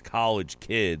for these college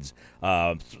kids.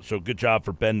 So good job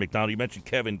for Ben McDonald. You mentioned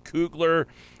Kevin Kugler.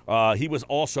 He was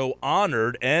also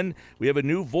honored, and we have a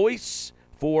new voice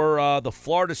for the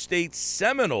Florida State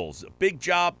Seminoles. A big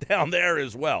job down there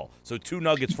as well. So 2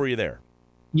 nuggets for you there.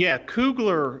 Yeah,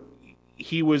 Kugler,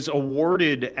 he was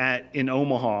awarded in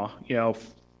Omaha, you know,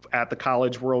 at the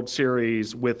College World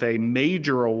Series with a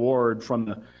major award from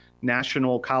the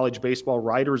National College Baseball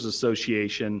Writers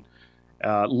Association.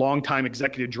 Longtime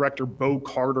executive director Bo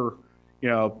Carter, you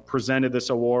know, presented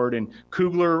this award, and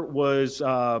Kugler was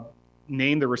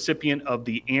named the recipient of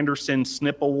the Anderson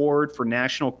Snip Award for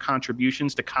national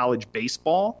contributions to college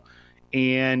baseball.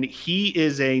 And he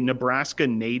is a Nebraska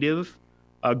native,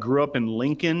 grew up in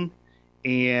Lincoln,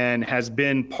 and has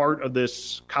been part of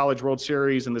this College World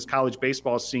Series and this college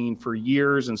baseball scene for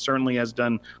years, and certainly has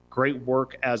done great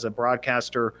work as a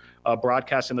broadcaster,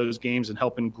 broadcasting those games and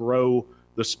helping grow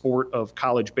the sport of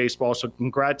college baseball. So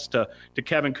congrats to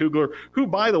Kevin Kugler, who,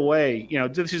 by the way,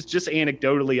 this is just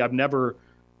anecdotally, I've never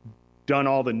done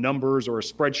all the numbers or a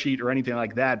spreadsheet or anything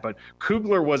like that, but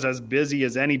Kugler was as busy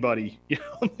as anybody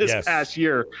this past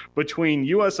year between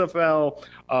USFL,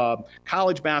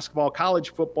 college basketball,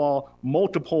 college football,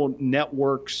 multiple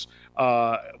networks,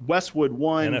 Westwood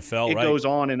One, NFL, it goes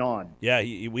on and on. Yeah,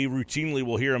 we routinely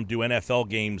will hear him do NFL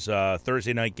games,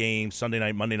 Thursday night games, Sunday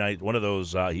night, Monday night, one of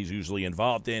those he's usually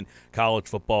involved in. College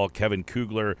football, Kevin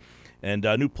Kugler, and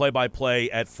new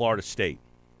play-by-play at Florida State.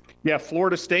 Yeah,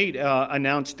 Florida State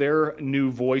announced their new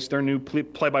voice, their new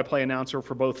play-by-play announcer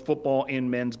for both football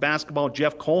and men's basketball.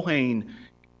 Jeff Colhane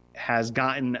has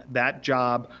gotten that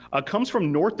job. Comes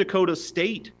from North Dakota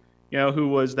State, who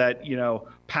was that,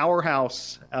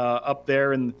 powerhouse up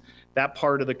there in that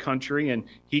part of the country. And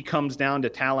he comes down to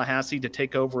Tallahassee to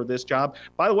take over this job.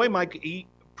 By the way, Mike,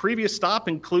 previous stop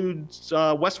includes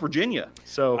West Virginia.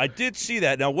 So I did see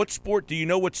that. Now, what sport he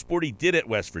did at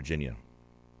West Virginia?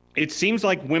 It seems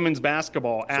like women's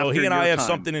basketball. So he and I have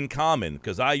something in common,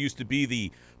 because I used to be the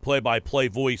play-by-play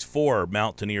voice for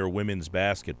Mountaineer women's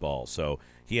basketball. So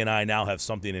he and I now have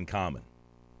something in common.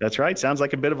 That's right. Sounds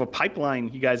like a bit of a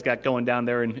pipeline you guys got going down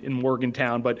there in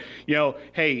Morgantown. But,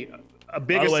 hey, a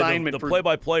big assignment. The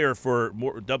play-by-player for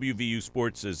WVU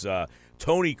Sports is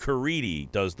Tony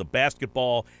Caridi, does the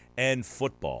basketball and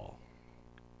football.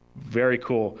 Very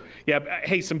cool. Yeah.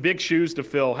 Hey, some big shoes to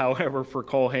fill, however, for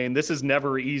Colhane. This is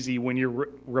never easy when you're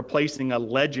replacing a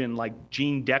legend like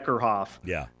Gene Deckerhoff,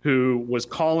 who was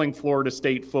calling Florida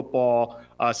State football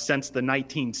since the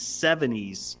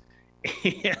 1970s.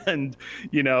 And,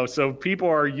 so people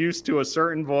are used to a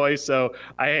certain voice. So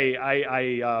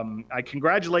I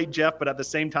congratulate Jeff, but at the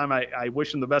same time, I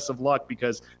wish him the best of luck,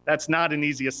 because that's not an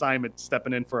easy assignment,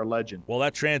 stepping in for a legend. Well,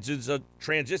 that transitions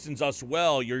us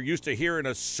well. You're used to hearing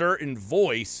a certain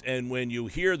voice, and when you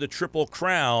hear the Triple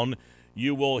Crown,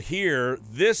 you will hear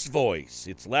this voice.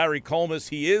 It's Larry Collmus.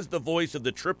 He is the voice of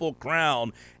the Triple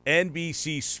Crown,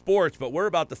 NBC Sports, but we're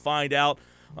about to find out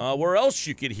where else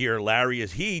you could hear Larry,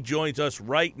 as he joins us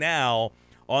right now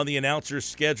on the Announcer's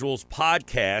Schedules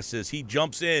podcast, as he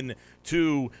jumps in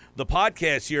to the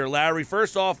podcast here. Larry,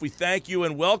 first off, we thank you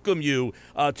and welcome you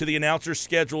to the Announcer's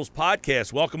Schedules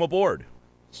podcast. Welcome aboard.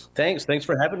 Thanks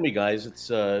for having me, guys. It's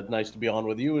nice to be on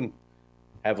with you and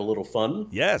have a little fun.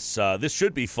 Yes, this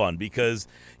should be fun, because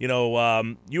you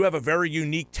have a very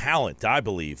unique talent, I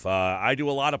believe. I do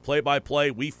a lot of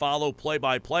play-by-play. We follow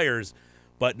play-by-players,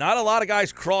 but not a lot of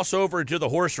guys cross over into the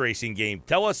horse racing game.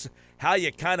 Tell us how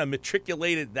you kind of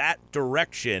matriculated that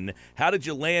direction. How did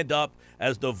you land up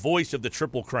as the voice of the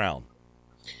Triple Crown?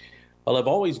 Well, I've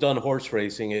always done horse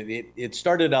racing. It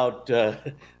started out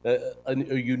a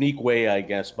unique way, I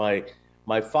guess.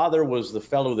 My father was the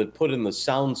fellow that put in the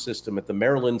sound system at the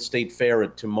Maryland State Fair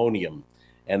at Timonium,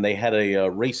 and they had a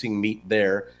racing meet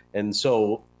there. And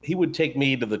so he would take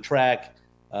me to the track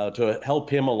to help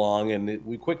him along, and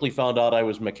we quickly found out I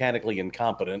was mechanically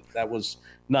incompetent. That was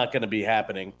not going to be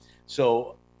happening.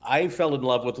 So I fell in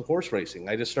love with the horse racing.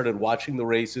 I just started watching the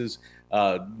races,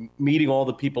 meeting all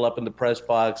the people up in the press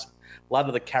box, a lot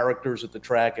of the characters at the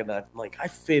track, and I'm like, I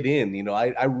fit in.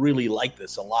 I really like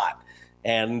this a lot.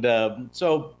 And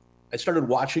so I started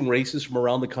watching races from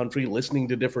around the country, listening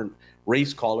to different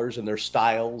race callers and their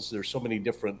styles. There's so many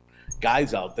different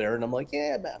guys out there, and I'm like,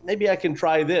 yeah, maybe I can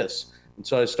try this. And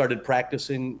so I started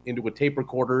practicing into a tape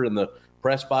recorder in the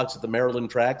press box at the Maryland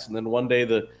tracks. And then one day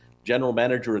the general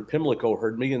manager at Pimlico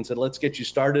heard me and said, let's get you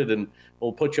started and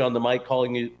we'll put you on the mic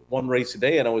calling you one race a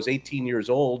day. And I was 18 years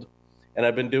old, and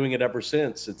I've been doing it ever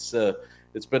since. It's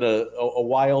been a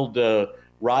wild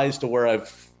rise to where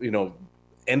I've,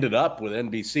 ended up with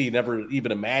NBC. Never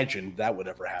even imagined that would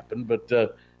ever happen. But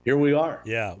here we are.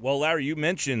 Yeah. Well, Larry, you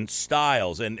mentioned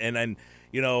styles, and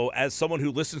as someone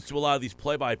who listens to a lot of these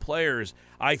play-by-players,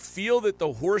 I feel that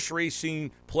the horse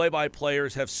racing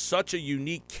play-by-players have such a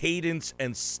unique cadence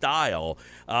and style.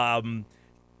 Do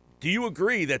you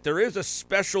agree that there is a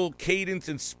special cadence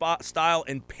and style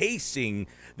and pacing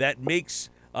that makes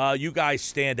you guys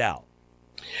stand out?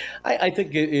 I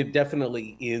think it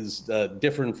definitely is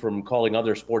different from calling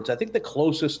other sports. I think the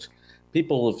closest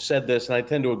people have said this, and I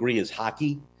tend to agree, is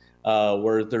hockey.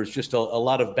 where there's just a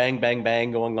lot of bang, bang,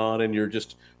 bang going on, and you're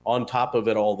just on top of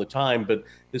it all the time. But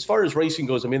as far as racing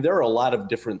goes, I mean, there are a lot of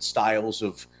different styles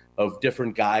of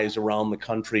different guys around the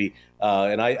country.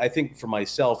 And I think for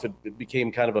myself, it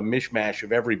became kind of a mishmash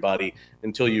of everybody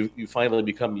until you finally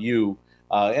become you.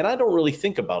 And I don't really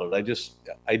think about it.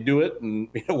 I do it, and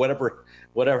whatever,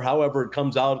 however it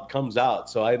comes out, it comes out.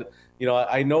 So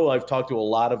I know I've talked to a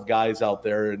lot of guys out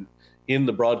there in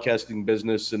the broadcasting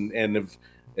business and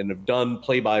have done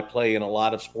play-by-play in a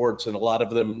lot of sports, and a lot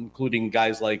of them, including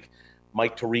guys like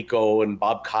Mike Tirico and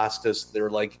Bob Costas, they're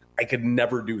like, I could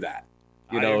never do that.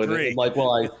 I agree. And like,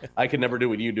 well, I could never do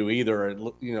what you do either, at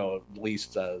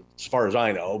least as far as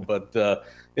I know, but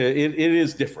it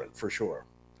is different for sure.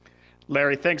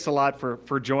 Larry, thanks a lot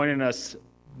for joining us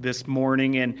this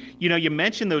morning. And, you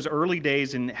mentioned those early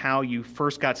days and how you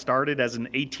first got started as an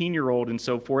 18-year-old and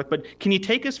so forth, but can you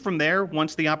take us from there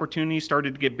once the opportunity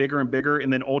started to get bigger and bigger,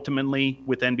 and then ultimately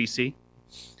with NBC?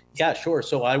 Yeah, sure.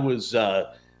 So I was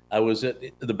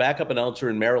the backup announcer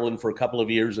in Maryland for a couple of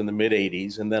years in the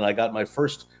mid-'80s, and then I got my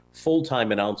first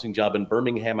full-time announcing job in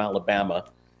Birmingham, Alabama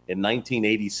in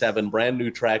 1987. Brand new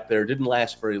track there. Didn't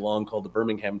last very long, called the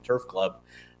Birmingham Turf Club.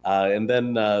 And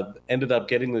then ended up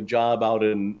getting the job out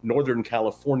in Northern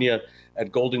California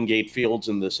at Golden Gate Fields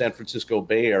in the San Francisco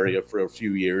Bay Area for a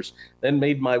few years. Then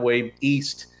made my way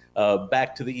east,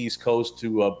 back to the East Coast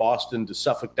to Boston, to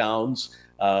Suffolk Downs,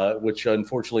 which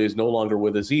unfortunately is no longer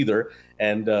with us either.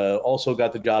 And also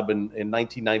got the job in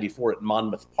 1994 at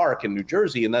Monmouth Park in New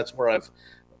Jersey. And that's where I've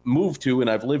moved to,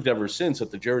 and I've lived ever since, at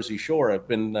the Jersey Shore. I've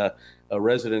been a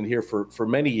resident here for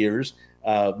many years.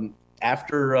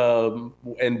 After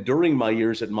and during my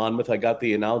years at Monmouth, I got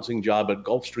the announcing job at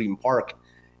Gulfstream Park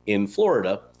in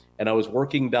Florida, and I was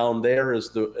working down there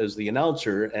as the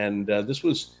announcer. And this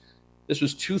was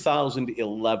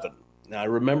 2011. Now I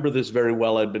remember this very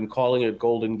well. I'd been calling at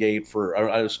Gulfstream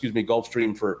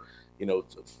for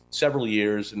several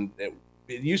years, and it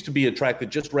used to be a track that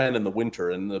just ran in the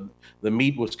winter, and the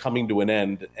meet was coming to an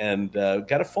end. And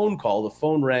got a phone call. The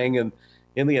phone rang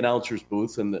in the announcer's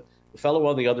booth, and the fellow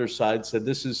on the other side said,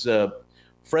 "This is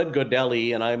Fred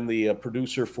Godelli, and I'm the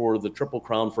producer for the Triple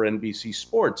Crown for NBC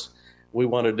Sports. We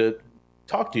wanted to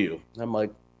talk to you." I'm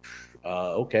like,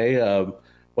 "Okay,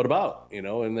 what about?"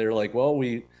 And they're like, "Well,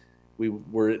 we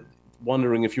were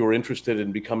wondering if you were interested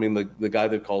in becoming the guy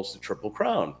that calls the Triple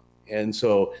Crown." And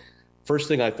so, first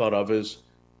thing I thought of is,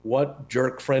 what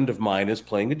jerk friend of mine is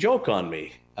playing a joke on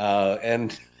me?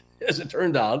 And as it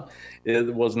turned out,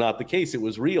 it was not the case. It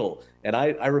was real. And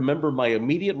I remember my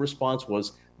immediate response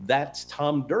was, "That's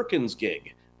Tom Durkin's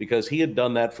gig," because he had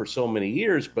done that for so many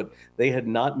years, but they had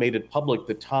not made it public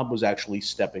that Tom was actually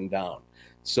stepping down.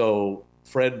 So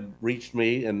Fred reached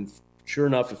me, and sure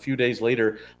enough, a few days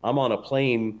later, I'm on a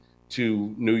plane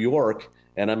to New York,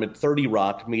 and I'm at 30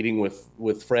 Rock meeting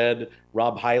with Fred,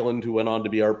 Rob Hyland, who went on to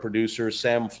be our producer,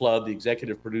 Sam Flood, the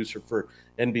executive producer for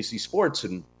NBC Sports,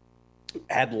 and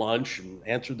had lunch and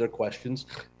answered their questions.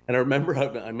 And I remember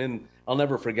I'll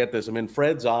never forget this. I'm in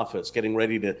Fred's office getting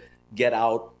ready to get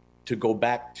out to go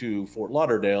back to Fort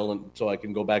Lauderdale, and so I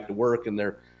can go back to work, and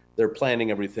they're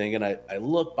planning everything. And I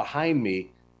look behind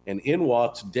me, and in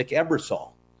walks Dick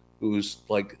Ebersol, who's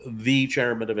like the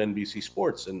chairman of NBC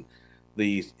Sports, and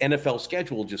the NFL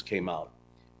schedule just came out.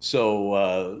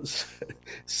 So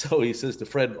he says to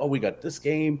Fred, "Oh, we got this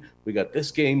game,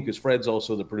 because Fred's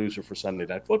also the producer for Sunday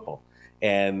Night Football.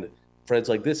 And Fred's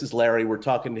like, "This is Larry. We're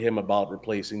talking to him about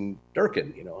replacing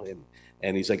Durkin,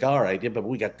 and he's like, "All right, yeah, but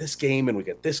we got this game, and we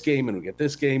got this game, and we got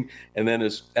this game." And then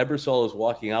as Ebersol is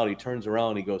walking out, he turns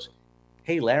around and he goes,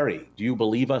 "Hey, Larry, do you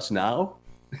believe us now?"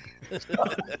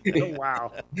 Oh,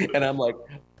 wow. And I'm like,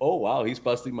 "Oh, wow, he's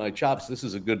busting my chops. This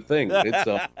is a good thing."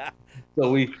 So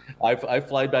I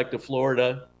fly back to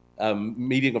Florida,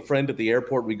 meeting a friend at the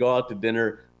airport. We go out to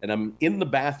dinner, and I'm in the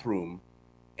bathroom,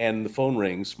 and the phone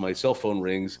rings, my cell phone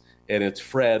rings, and it's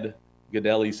Fred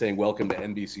Godelli saying, "Welcome to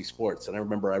NBC Sports." And I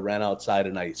remember I ran outside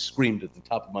and I screamed at the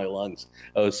top of my lungs.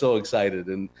 I was so excited,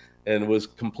 and it was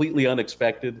completely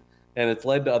unexpected. And it's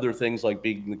led to other things like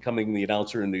becoming the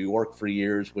announcer in New York for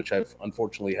years, which I've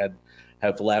unfortunately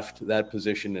have left that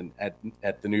position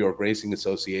at the New York Racing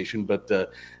Association. But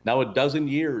now a dozen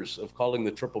years of calling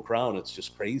the Triple Crown. It's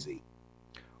just crazy.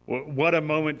 What a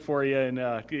moment for you,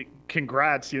 and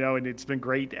congrats, and it's been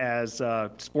great as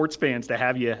sports fans to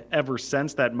have you ever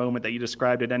since that moment that you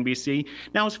described at NBC.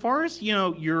 Now, as far as,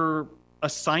 your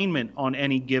assignment on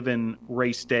any given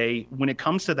race day, when it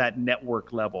comes to that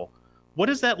network level, what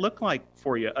does that look like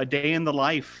for you, a day in the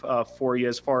life for you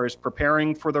as far as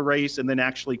preparing for the race and then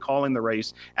actually calling the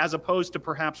race, as opposed to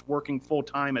perhaps working full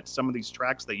time at some of these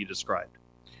tracks that you described?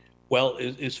 Well,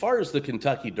 as far as the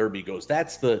Kentucky Derby goes,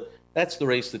 that's the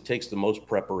race that takes the most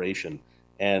preparation.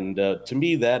 And to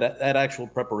me, that actual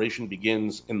preparation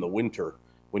begins in the winter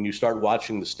when you start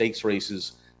watching the stakes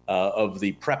races of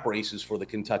the prep races for the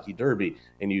Kentucky Derby,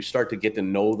 and you start to get to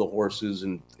know the horses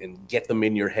and get them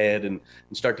in your head and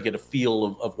start to get a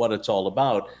feel of what it's all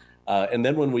about. And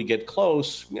then when we get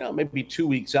close, maybe 2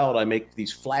 weeks out, I make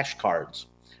these flashcards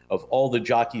of all the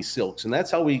jockey silks. And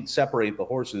that's how we separate the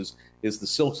horses, is the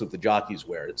silks that the jockeys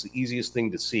wear. It's the easiest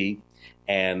thing to see.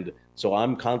 And so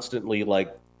I'm constantly,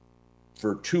 like,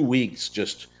 for 2 weeks,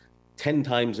 just 10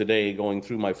 times a day going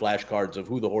through my flashcards of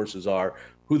who the horses are,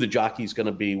 who the jockey's going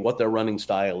to be, what their running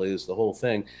style is, the whole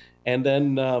thing. And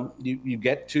then you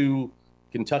get to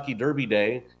Kentucky Derby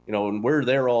Day, and we're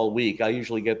there all week. I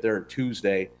usually get there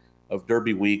Tuesday of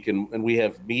Derby week, and we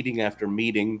have meeting after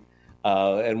meeting.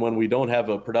 And when we don't have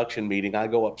a production meeting, I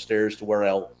go upstairs to where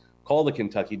I'll call the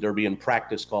Kentucky Derby and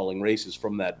practice calling races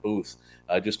from that booth.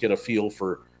 Just get a feel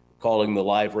for calling the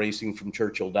live racing from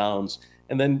Churchill Downs.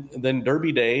 And then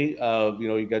Derby Day,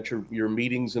 you got your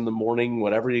meetings in the morning,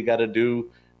 whatever you got to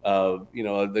do.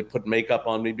 They put makeup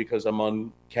on me because I'm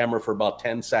on camera for about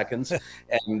 10 seconds.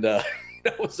 And,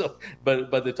 but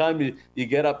by the time you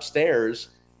get upstairs,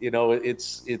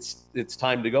 it's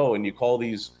time to go. And you call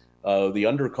these the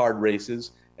undercard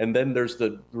races. And then there's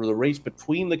the race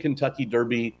between the Kentucky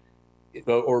Derby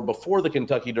or before the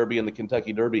Kentucky Derby and the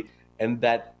Kentucky Derby. And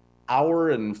that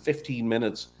hour and 15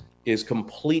 minutes is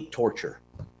complete torture,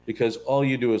 because all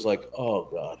you do is like, oh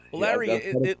God. Well, Larry,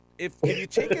 if you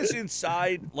take us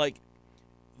inside, like,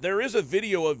 there is a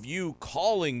video of you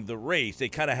calling the race. They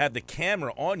kind of have the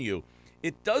camera on you.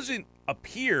 It doesn't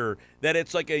appear that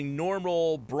it's like a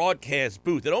normal broadcast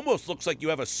booth. It almost looks like you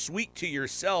have a suite to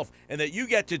yourself and that you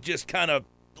get to just kind of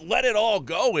let it all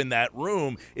go in that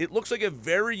room. It looks like a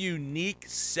very unique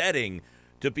setting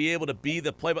to be able to be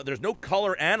the play, but there's no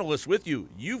color analyst with you.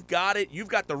 You've got it. You've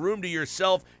got the room to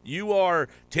yourself. You are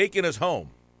taking us home.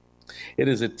 It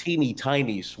is a teeny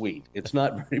tiny suite. It's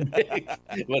not very big,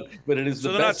 but it is.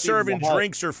 So they're not serving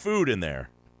drinks or food in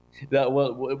there.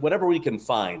 Well, whatever we can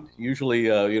find. Usually,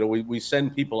 we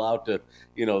send people out to,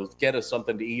 get us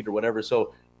something to eat or whatever.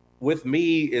 So with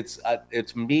me, it's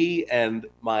me and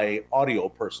my audio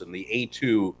person, the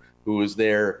A2, who is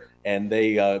there. And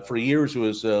they, for years, it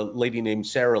was a lady named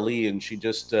Sarah Lee, and she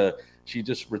just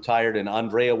retired. And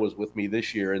Andrea was with me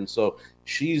this year, and so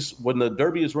when the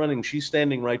Derby is running, she's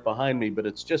standing right behind me. But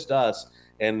it's just us,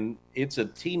 and it's a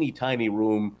teeny tiny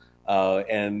room. But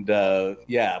I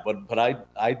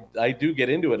do get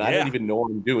into it. And I don't even know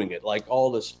I'm doing it. Like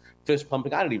all this fist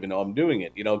pumping, I don't even know I'm doing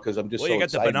it. Because I'm just so you got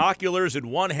excited. The binoculars in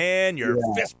one hand, you're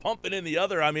fist pumping in the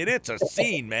other. I mean, it's a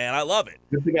scene, man. I love it.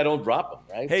 Good thing I don't drop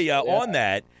them, right? Hey, on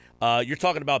that. You're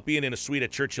talking about being in a suite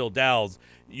at Churchill Downs.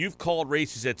 You've called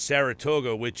races at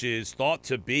Saratoga, which is thought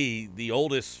to be the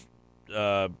oldest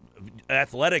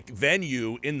athletic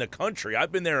venue in the country.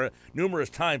 I've been there numerous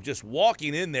times. Just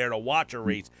walking in there to watch a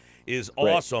race is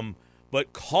awesome,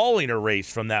 but calling a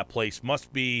race from that place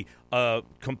must be a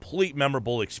complete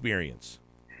memorable experience.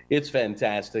 It's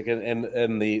fantastic.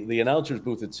 And the announcer's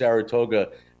booth at Saratoga,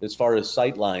 as far as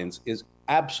sight lines, is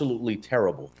absolutely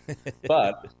terrible.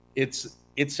 But it's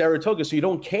Saratoga, so you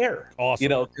don't care.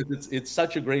 Awesome. Because it's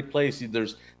such a great place.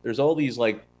 There's all these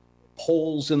like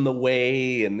poles in the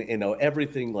way, and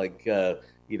everything like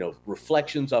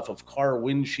reflections off of car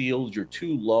windshields. You're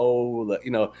too low,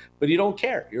 but you don't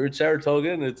care. You're at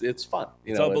Saratoga, and it's fun.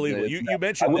 It's unbelievable. You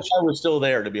mentioned. I wish I was still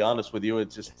there, to be honest with you.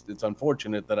 It's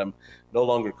unfortunate that I'm no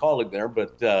longer calling there,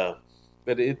 but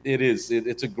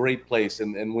it's a great place.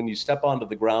 And when you step onto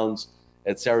the grounds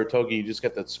at Saratoga, you just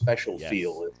get that special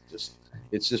feel.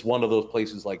 It's just one of those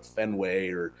places like Fenway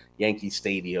or Yankee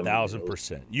Stadium.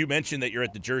 1,000%. You mentioned that you're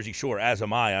at the Jersey Shore, as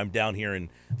am I. I'm down here in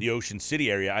the Ocean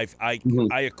City area.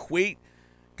 I equate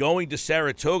going to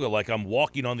Saratoga like I'm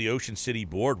walking on the Ocean City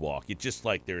boardwalk. It's just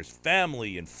like there's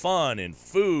family and fun and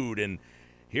food, and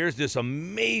here's this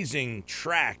amazing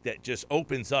track that just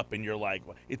opens up, and you're like,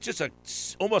 it's just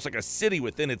almost like a city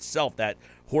within itself, that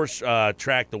horse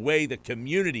track, the way the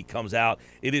community comes out.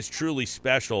 It is truly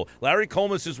special. Larry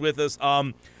Collmus is with us.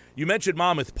 You mentioned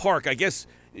Monmouth Park. I guess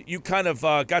you kind of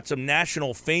got some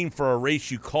national fame for a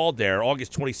race you called there,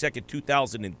 August 22nd,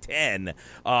 2010.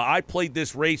 I played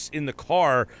this race in the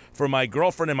car for my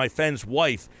girlfriend and my friend's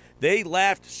wife. They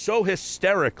laughed so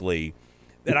hysterically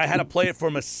that I had to play it for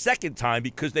them a second time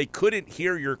because they couldn't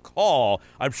hear your call.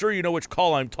 I'm sure you know which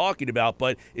call I'm talking about,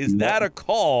 but is that a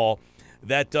call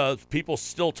that people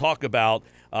still talk about,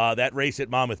 that race at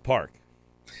Monmouth Park?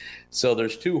 So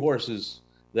there's two horses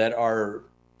that are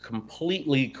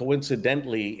completely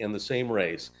coincidentally in the same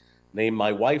race. named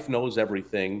My Wife Knows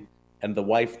Everything and The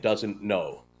Wife Doesn't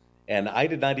Know. And I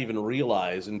did not even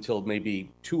realize until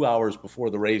maybe 2 hours before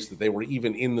the race that they were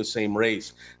even in the same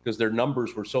race, because their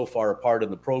numbers were so far apart in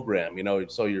the program,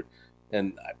 so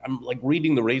and I'm like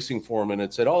reading the racing forum, and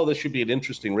it said, oh, this should be an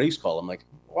interesting race call. I'm like,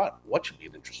 what should be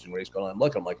an interesting race call? I'm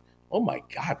like, oh my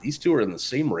God, these two are in the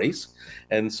same race.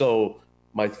 And so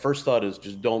my first thought is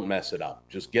just don't mess it up.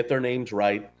 Just get their names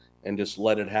right and just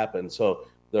let it happen. So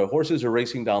the horses are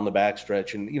racing down the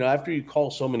backstretch. And, after you call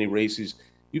so many races,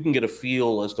 you can get a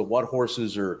feel as to what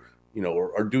horses are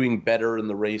doing better in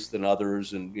the race than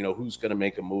others, and, who's going to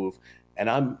make a move. And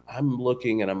I'm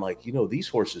looking and I'm like, these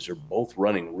horses are both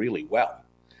running really well.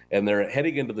 And they're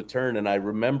heading into the turn. And I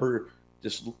remember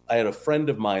I had a friend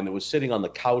of mine that was sitting on the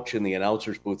couch in the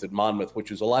announcer's booth at Monmouth,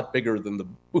 which was a lot bigger than the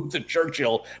booth at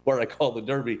Churchill where I call the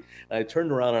Derby. And I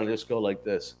turned around and I just go like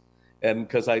this. And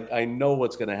because I know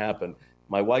what's going to happen.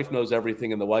 My Wife Knows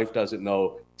Everything and The Wife Doesn't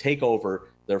Know take over.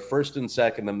 They're first and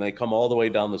second, and they come all the way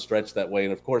down the stretch that way.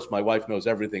 And of course, My Wife Knows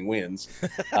Everything wins.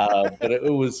 But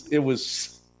it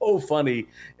was so funny.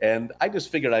 And I just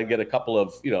figured I'd get a couple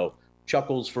of,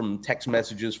 chuckles from text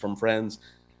messages from friends.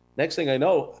 Next thing I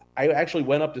know, I actually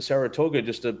went up to Saratoga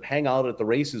just to hang out at the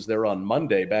races there on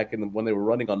Monday, back when they were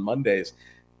running on Mondays.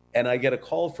 And I get a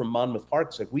call from Monmouth Park.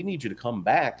 It's like, we need you to come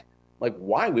back. I'm like,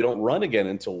 why? We don't run again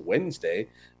until Wednesday.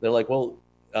 They're like, well,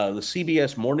 the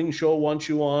CBS Morning Show wants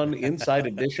you on. Inside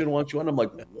Edition wants you on. I'm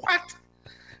like, what?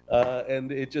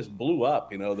 And it just blew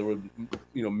up. There were,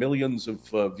 millions of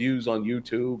views on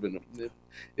YouTube,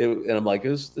 and I'm like,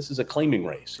 this is a claiming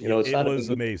race. It was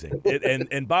amazing.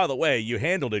 And by the way, you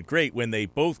handled it great when they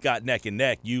both got neck and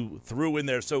neck. You threw in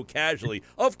there so casually.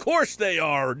 Of course they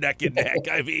are neck and neck.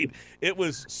 I mean, it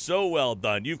was so well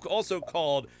done. You've also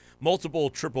called multiple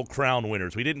Triple Crown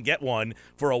winners. We didn't get one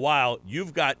for a while.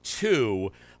 You've got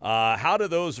two. How do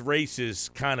those races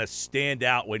kind of stand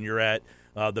out when you're at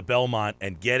the Belmont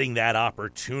and getting that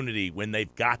opportunity when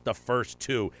they've got the first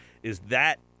two? Is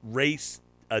that race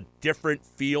a different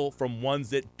feel from ones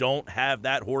that don't have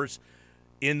that horse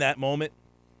in that moment?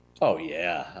 Oh,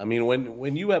 yeah. I mean,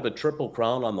 when you have a Triple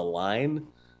Crown on the line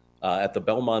at the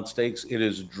Belmont Stakes, it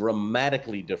is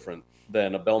dramatically different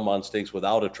than a Belmont Stakes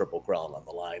without a Triple Crown on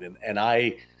the line. And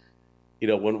I,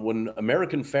 when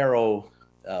American Pharoah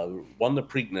won the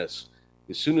Preakness,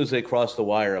 as soon as they crossed the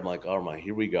wire, I'm like, oh my,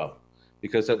 here we go.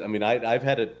 Because, I mean, I've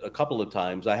had it a couple of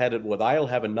times. I had it with I'll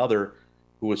Have Another,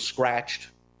 who was scratched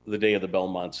the day of the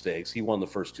Belmont Stakes. He won the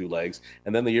first two legs.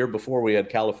 And then the year before we had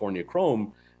California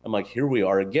Chrome. I'm like, here we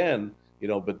are again,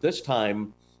 but this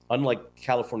time, unlike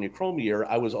California Chrome year,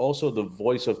 I was also the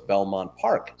voice of Belmont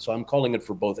Park. So I'm calling it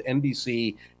for both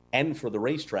NBC and for the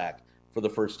racetrack for the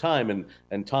first time.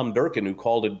 And Tom Durkin, who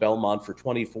called it Belmont for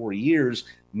 24 years,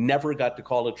 never got to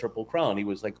call a Triple Crown. He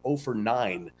was like 0 for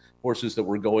 9 horses that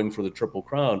were going for the Triple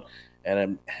Crown.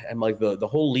 And I'm like the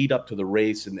whole lead up to the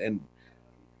race. And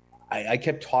I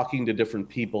kept talking to different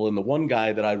people. And the one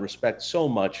guy that I respect so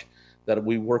much that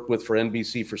we worked with for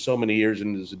NBC for so many years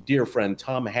and is a dear friend,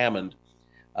 Tom Hammond,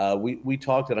 we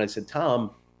talked and I said,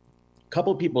 Tom, a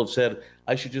couple of people have said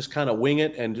I should just kind of wing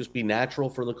it and just be natural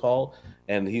for the call.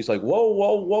 And he's like,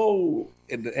 whoa.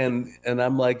 And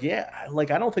I'm like, yeah, I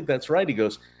don't think that's right. He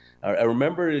goes, I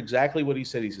remember exactly what he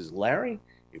said. He says, Larry,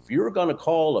 if you're going to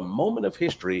call a moment of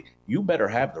history, you better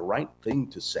have the right thing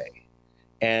to say.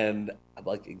 And I'm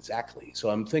like, exactly.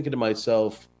 So I'm thinking to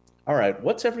myself, all right,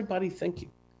 what's everybody thinking?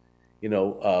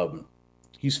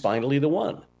 He's finally the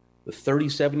one. The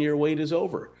 37-year wait is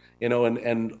over,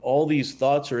 and all these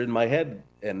thoughts are in my head.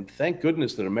 And thank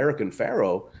goodness that American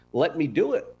Pharoah let me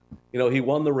do it. He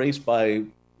won the race by,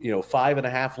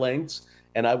 5.5 lengths.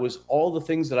 And I was all the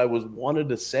things that I wanted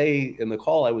to say in the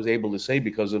call, I was able to say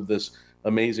because of this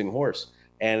amazing horse.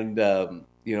 And,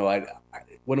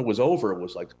 when it was over, it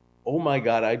was like, oh my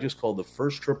God, I just called the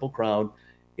first Triple Crown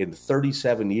in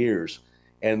 37 years.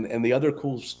 And the other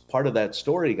cool part of that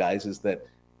story, guys, is that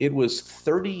it was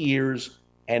 30 years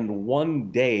and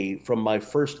 1 day from my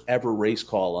first ever race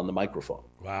call on the microphone.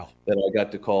 Wow. That I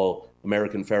got to call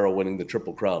American Pharoah winning the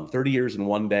Triple Crown. 30 years and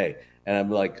 1 day. And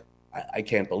I'm like, I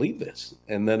can't believe this.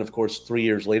 And then, of course, 3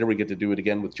 years later, we get to do it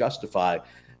again with Justify.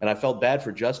 And I felt bad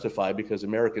for Justify because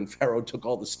American Pharoah took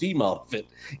all the steam out of it,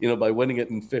 by winning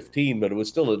it in 15. But it was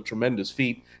still a tremendous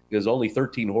feat because only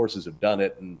 13 horses have done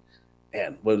it. And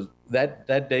was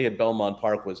that day at Belmont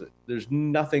Park there's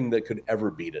nothing that could ever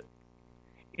beat it.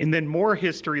 And then more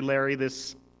history, Larry,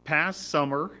 this past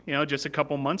summer, just a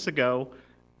couple months ago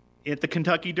at the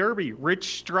Kentucky Derby,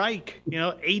 Rich Strike,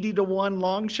 80-1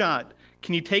 long shot.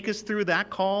 Can you take us through that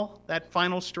call, that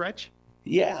final stretch?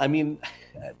 Yeah, I mean,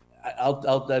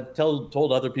 I've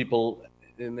told other people,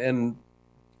 and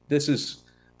this is,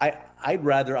 I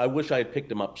wish I had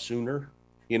picked him up sooner,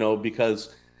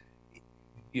 because,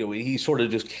 he sort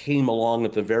of just came along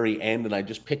at the very end, and I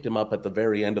just picked him up at the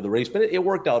very end of the race, but it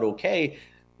worked out okay.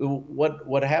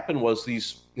 What happened was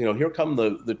these, here come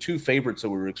the two favorites that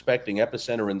we were expecting,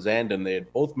 Epicenter and Zandon. They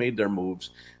had both made their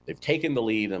moves. They've taken the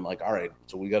lead. I'm like, all right,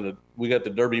 so we got the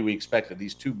Derby we expected.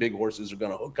 These two big horses are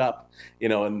going to hook up,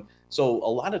 and so a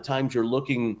lot of times you're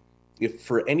looking, if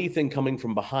for anything coming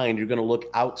from behind, you're going to look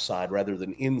outside rather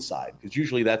than inside, because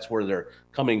usually that's where they're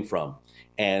coming from.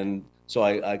 And so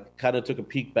I kind of took a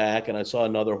peek back and I saw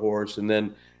another horse,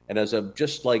 and as I'm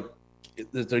just like,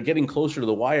 they're getting closer to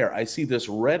the wire, I see this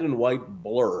red and white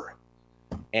blur,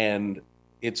 and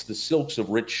it's the silks of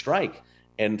Rich Strike.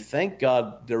 And thank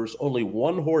God there's only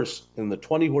one horse in the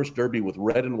 20-horse Derby with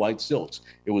red and white silks.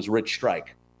 It was Rich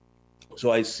Strike.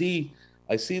 So I see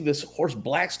this horse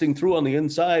blasting through on the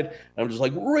inside, and I'm just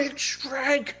like, Rich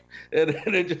Strike! And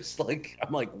it just like,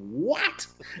 I'm like, what?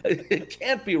 It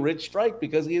can't be Rich Strike,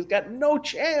 because he's got no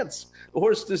chance. The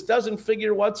horse just doesn't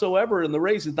figure whatsoever in the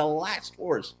race. It's the last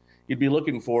horse you'd be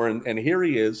looking for, and here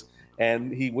he is,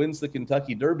 and he wins the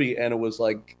Kentucky Derby, and it was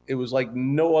like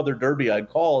no other Derby I'd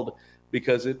called,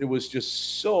 because it was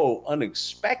just so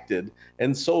unexpected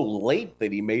and so late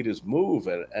that he made his move,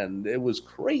 and it was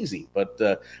crazy. But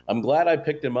I'm glad I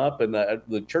picked him up, and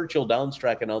the Churchill Downs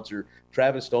track announcer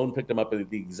Travis Stone picked him up at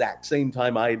the exact same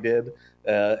time I did,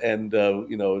 and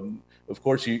of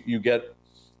course you get.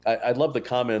 I love the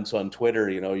comments on Twitter,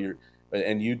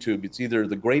 and YouTube. It's either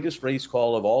the greatest race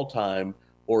call of all time,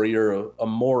 or you're a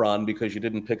moron because you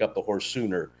didn't pick up the horse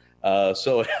sooner.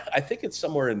 So I think it's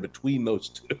somewhere in between those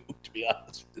two, to be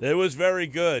honest. It was very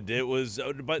good. It was,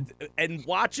 and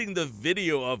watching the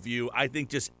video of you, I think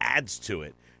just adds to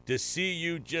it. To see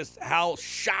you just how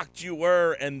shocked you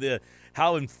were, and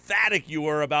how emphatic you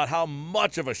were about how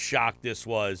much of a shock this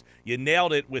was. You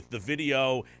nailed it with the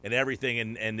video and everything,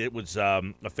 and it was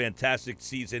a fantastic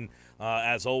season.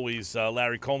 As always,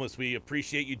 Larry Collmus, we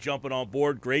appreciate you jumping on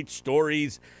board. Great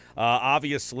stories.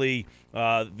 Obviously,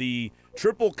 the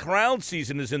Triple Crown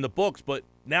season is in the books, but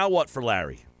now what for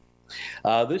Larry?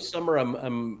 This summer,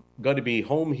 I'm going to be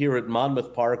home here at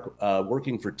Monmouth Park,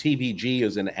 working for TVG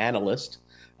as an analyst.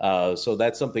 So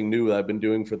that's something new that I've been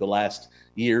doing for the last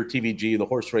year. TVG, the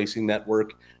Horse Racing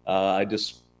Network. I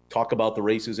just talk about the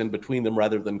races in between them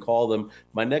rather than call them.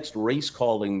 My next race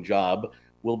calling job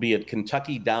will be at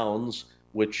Kentucky Downs,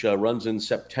 which runs in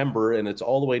September, and it's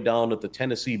all the way down at the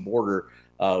Tennessee border.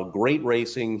 Great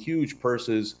racing, huge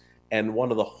purses, and one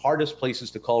of the hardest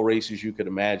places to call races you could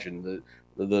imagine.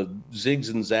 The zigs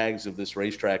and zags of this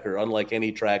racetrack are unlike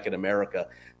any track in America.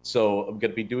 So I'm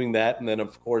going to be doing that, and then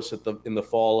of course in the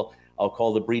fall I'll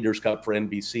call the Breeders' Cup for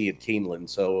NBC at Keeneland.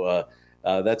 So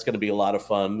that's going to be a lot of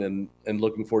fun, and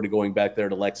looking forward to going back there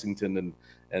to Lexington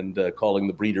and calling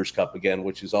the Breeders' Cup again,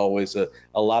 which is always a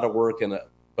lot of work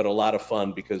but a lot of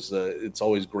fun, because it's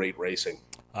always great racing.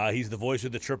 He's the voice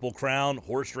of the Triple Crown,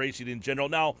 horse racing in general.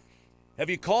 Now, have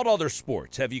you called other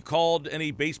sports? Have you called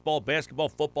any baseball, basketball,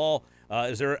 football?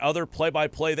 Is there other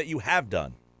play-by-play that you have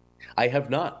done? I have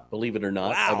not, believe it or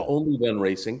not. Wow. I've only done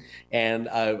racing, and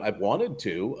I've wanted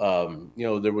to.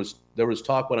 There was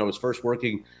talk when I was first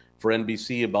working for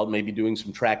NBC about maybe doing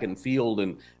some track and field,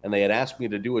 and they had asked me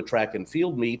to do a track and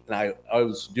field meet, and I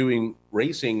was doing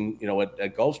racing,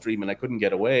 at Gulfstream, and I couldn't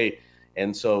get away,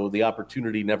 and so the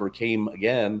opportunity never came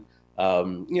again.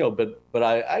 But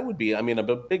I would be. I'm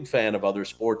a big fan of other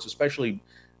sports, especially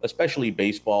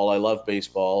baseball. I love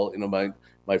baseball.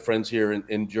 My friends here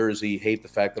in Jersey hate the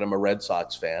fact that I'm a Red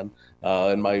Sox fan.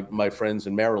 And my friends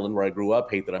in Maryland, where I grew up,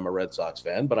 hate that I'm a Red Sox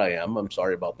fan, but I am. I'm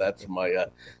sorry about that from my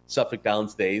Suffolk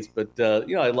Downs days. But,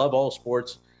 I love all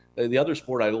sports. The other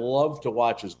sport I love to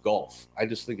watch is golf. I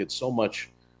just think it's so much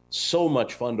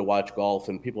fun to watch golf.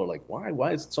 And people are like,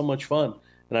 why is it so much fun?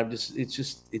 And it's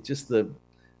just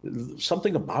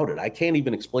something about it. I can't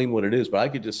even explain what it is, but I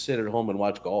could just sit at home and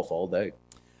watch golf all day.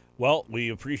 Well, we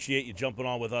appreciate you jumping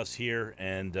on with us here,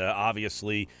 and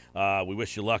obviously we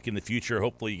wish you luck in the future.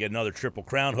 Hopefully you get another Triple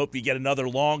Crown. Hope you get another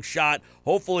long shot.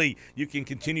 Hopefully you can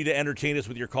continue to entertain us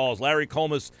with your calls. Larry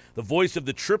Collmus, the voice of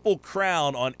the Triple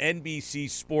Crown on NBC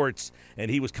Sports,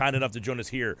 and he was kind enough to join us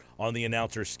here on the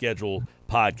Announcer Schedule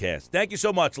podcast. Thank you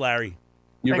so much, Larry.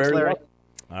 You're very welcome.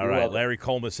 All right, Larry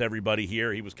Collmus, everybody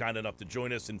here. He was kind enough to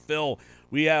join us. And Phil,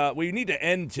 we need to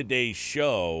end today's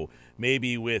show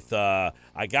maybe with I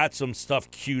got some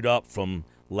stuff queued up from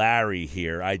Larry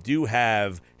here. I do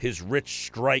have his Rich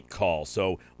Strike call,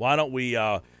 so why don't we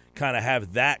kind of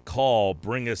have that call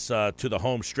bring us to the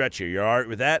home stretch here? You all right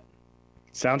with that?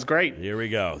 Sounds great. Here we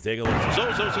go. Take a look.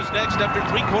 Zozos is next after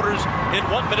 3 quarters in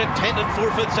 1 minute 10 and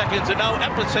 4/5 seconds. And now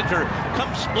Epicenter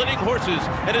comes splitting horses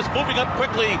and is moving up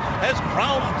quickly as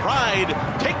Crown Pride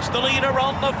takes the lead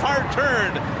around the far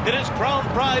turn. It is Crown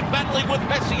Pride battling with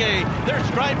Messier. They're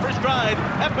stride for stride.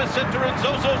 Epicenter and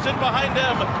Zozos in behind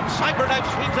them. Cyberknife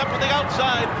swings up to the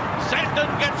outside. Sandon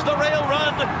gets the rail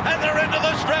run, and they're into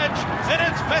the stretch. And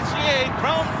it's Messier,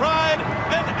 Crown Pride,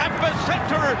 then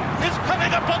Epicenter is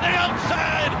coming up on the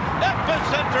outside.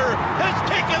 Epicenter has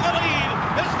taken the lead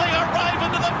as they arrive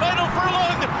into the final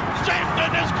furlong.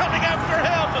 Sandon is coming after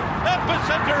him.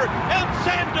 Epicenter and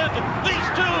Sandon, these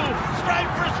two, stride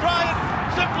for stride.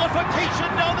 Simplification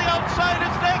down the outside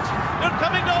is next. They're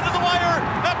coming down to the wire.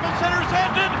 Epicenter,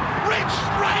 Sandon, Rich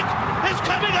Strike is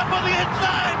coming up on the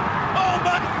inside. Oh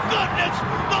my goodness,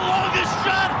 the longest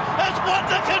shot has won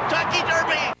the Kentucky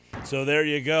Derby. So there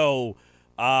you go.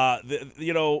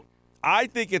 I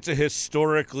think it's a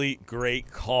historically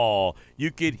great call. You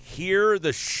could hear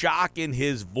the shock in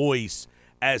his voice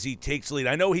as he takes the lead.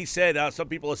 I know he said, some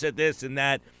people have said this and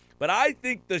that, but I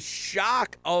think the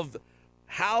shock of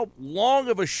how long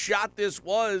of a shot this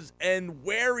was and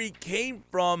where he came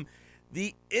from,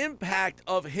 the impact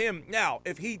of him. Now,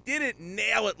 if he didn't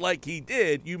nail it like he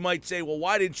did, you might say, well,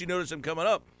 why didn't you notice him coming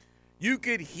up? You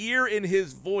could hear in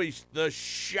his voice the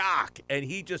shock, and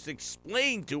he just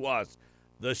explained to us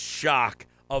the shock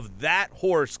of that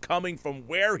horse coming from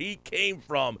where he came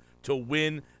from to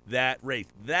win that race.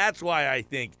 That's why I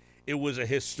think it was a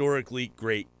historically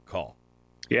great call.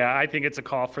 Yeah, I think it's a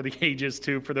call for the ages,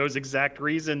 too, for those exact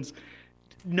reasons.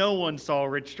 No one saw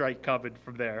Rich Strike coming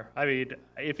from there. I mean,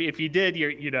 if you did,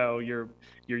 you're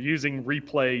using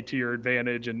replay to your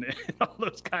advantage and all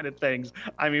those kind of things.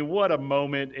 I mean, what a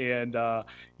moment. And,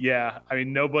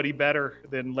 nobody better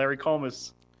than Larry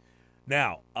Collmus.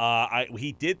 Now,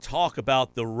 he did talk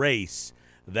about the race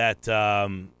that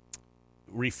we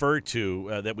referred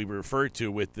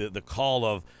to with the call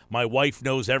of "My wife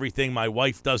knows everything, my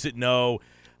wife doesn't know."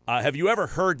 Have you ever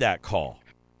heard that call?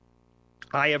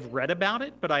 I have read about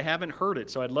it, but I haven't heard it,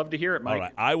 so I'd love to hear it, Mike. All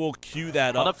right, I will cue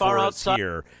that up for us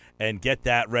here and get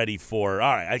that ready for.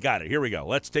 All right, I got it. Here we go.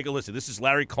 Let's take a listen. This is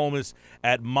Larry Collmus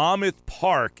at Monmouth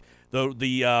Park,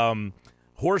 the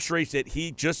horse race that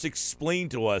he just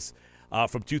explained to us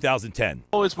from 2010.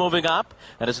 Is moving up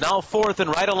and is now fourth and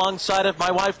right alongside of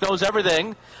My Wife Knows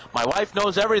Everything. My Wife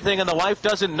Knows Everything and The Wife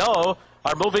Doesn't Know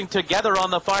are moving together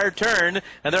on the far turn,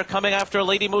 and they're coming after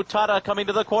Lady Mutada coming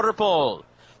to the quarter pole.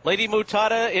 Lady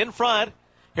Mutada in front.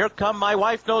 Here come My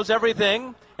Wife Knows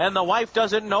Everything and The Wife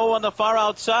Doesn't Know on the far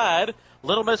outside.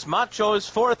 Little Miss Macho is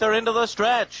fourth. They're into the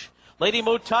stretch. Lady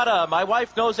Mutada, My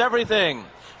Wife Knows Everything.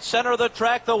 Center of the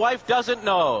track, The Wife Doesn't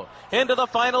Know. Into the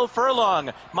final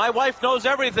furlong. My Wife Knows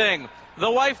Everything. The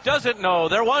Wife Doesn't Know.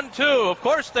 They're 1-2. Of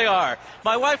course they are.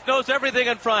 My Wife Knows Everything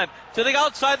in front. To the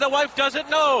outside, The Wife Doesn't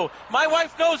Know. My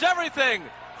Wife Knows Everything.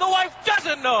 The Wife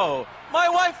Doesn't Know. My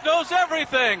Wife Knows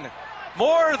Everything.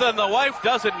 More than The Wife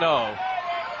Doesn't Know.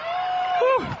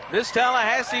 Whew. Miss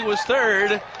Tallahassee was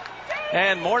third,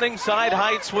 and Morningside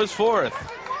Heights was fourth.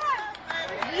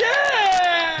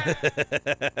 Yeah!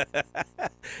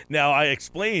 Now, I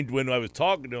explained when I was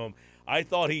talking to him, I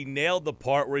thought he nailed the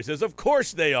part where he says, of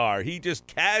course they are. He just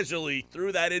casually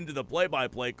threw that into the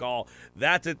play-by-play call.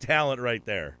 That's a talent right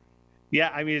there. Yeah,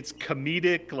 I mean, it's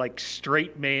comedic, like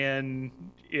straight man,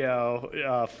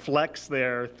 flex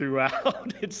there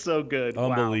throughout. It's so good.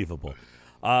 Unbelievable.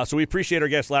 Wow. So we appreciate our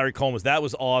guest, Larry Collmus. That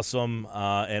was awesome.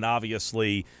 And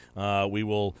obviously, we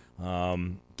will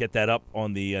get that up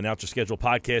on the Announcer Schedule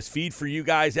podcast feed for you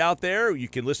guys out there. You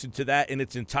can listen to that in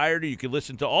its entirety. You can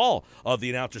listen to all of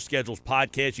the Announcer Schedules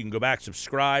podcast. You can go back,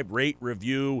 subscribe, rate,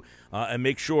 review, and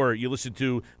make sure you listen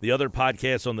to the other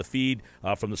podcasts on the feed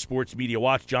from the Sports Media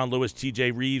Watch. John Lewis,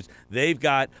 TJ Reeves. They've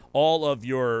got all of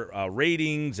your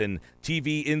ratings and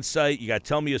TV insight. You got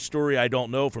Tell Me a Story I Don't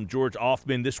Know from George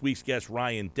Offman. This week's guest,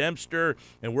 Ryan Dempster.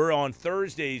 And we're on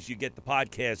Thursdays. You get the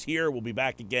podcast here. We'll be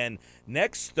back again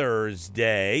next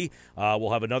Thursday. We'll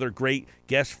have another great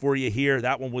guest for you here.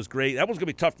 That one was great. That one's going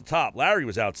to be tough to top. Larry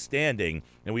was outstanding,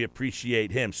 and we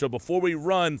appreciate him. So before we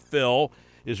run, Phil,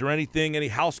 is there any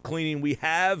house cleaning we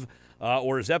have,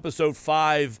 or is episode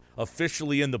 5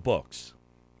 officially in the books?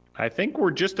 I think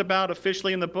we're just about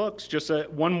officially in the books. Just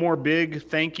one more big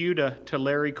thank you to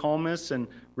Larry Collmus, and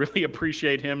really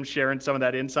appreciate him sharing some of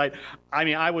that insight. I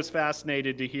mean, I was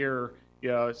fascinated to hear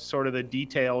sort of the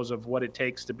details of what it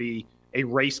takes to be a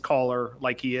race caller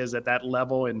like he is at that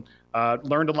level, and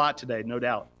learned a lot today, no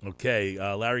doubt. Okay,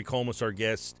 Larry Collmus, our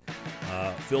guest.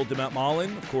 Phil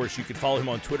DeMont-Mullen, of course, you can follow him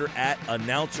on Twitter at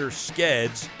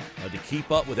AnnouncerSkeds. to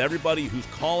keep up with everybody who's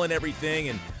calling everything.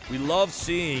 And we love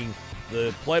seeing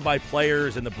the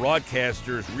play-by-players and the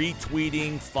broadcasters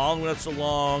retweeting, following us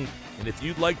along. And if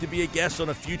you'd like to be a guest on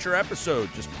a future episode,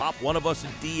 just pop one of us a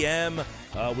DM.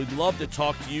 We'd love to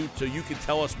talk to you so you can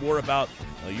tell us more about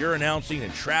your announcing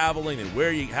and traveling and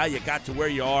how you got to where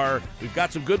you are. We've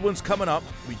got some good ones coming up.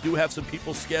 We do have some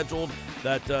people scheduled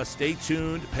that stay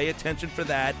tuned, pay attention for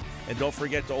that. And don't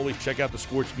forget to always check out the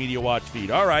Sports Media Watch feed.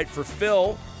 All right, for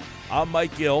Phil, I'm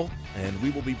Mike Gill, and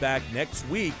we will be back next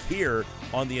week here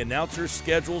on the Announcers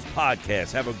Schedules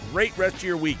podcast. Have a great rest of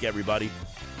your week, everybody.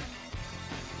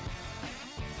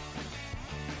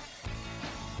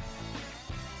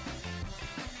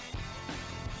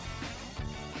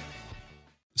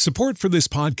 Support for this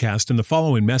podcast and the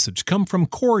following message come from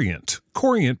Corient.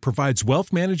 Corient provides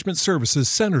wealth management services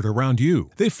centered around you.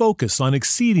 They focus on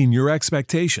exceeding your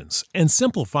expectations and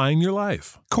simplifying your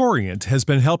life. Corient has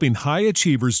been helping high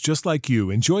achievers just like you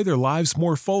enjoy their lives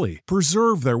more fully,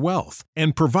 preserve their wealth,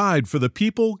 and provide for the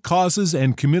people, causes,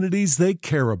 and communities they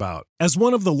care about. As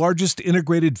one of the largest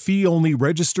integrated fee-only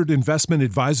registered investment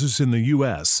advisors in the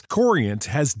U.S., Corient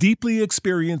has deeply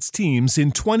experienced teams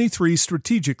in 23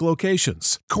 strategic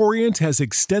locations. Corient has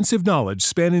extensive knowledge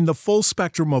spanning the full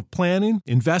spectrum of planning,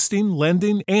 investing,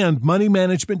 lending, and money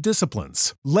management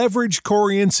disciplines. Leverage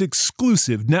Corient's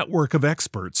exclusive network of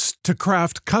experts to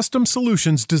craft custom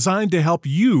solutions designed to help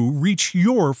you reach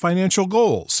your financial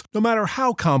goals, no matter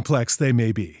how complex they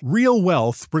may be. Real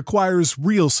wealth requires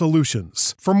real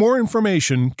solutions. For more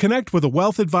information, connect with a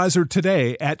wealth advisor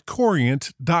today at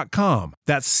Corient.com.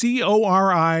 That's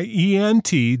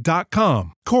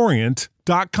Corient.com.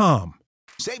 Corient.com.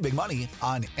 Save big money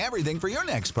on everything for your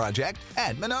next project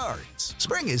at Menards.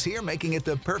 Spring is here, making it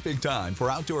the perfect time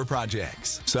for outdoor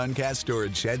projects. Suncast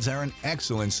storage sheds are an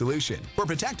excellent solution for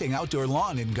protecting outdoor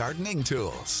lawn and gardening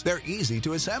tools. They're easy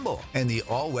to assemble, and the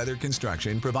all-weather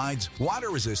construction provides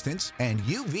water resistance and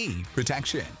UV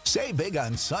protection. Save big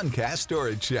on Suncast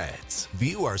storage sheds.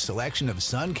 View our selection of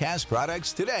Suncast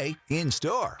products today in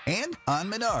store and on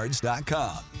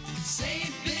Menards.com.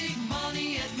 Save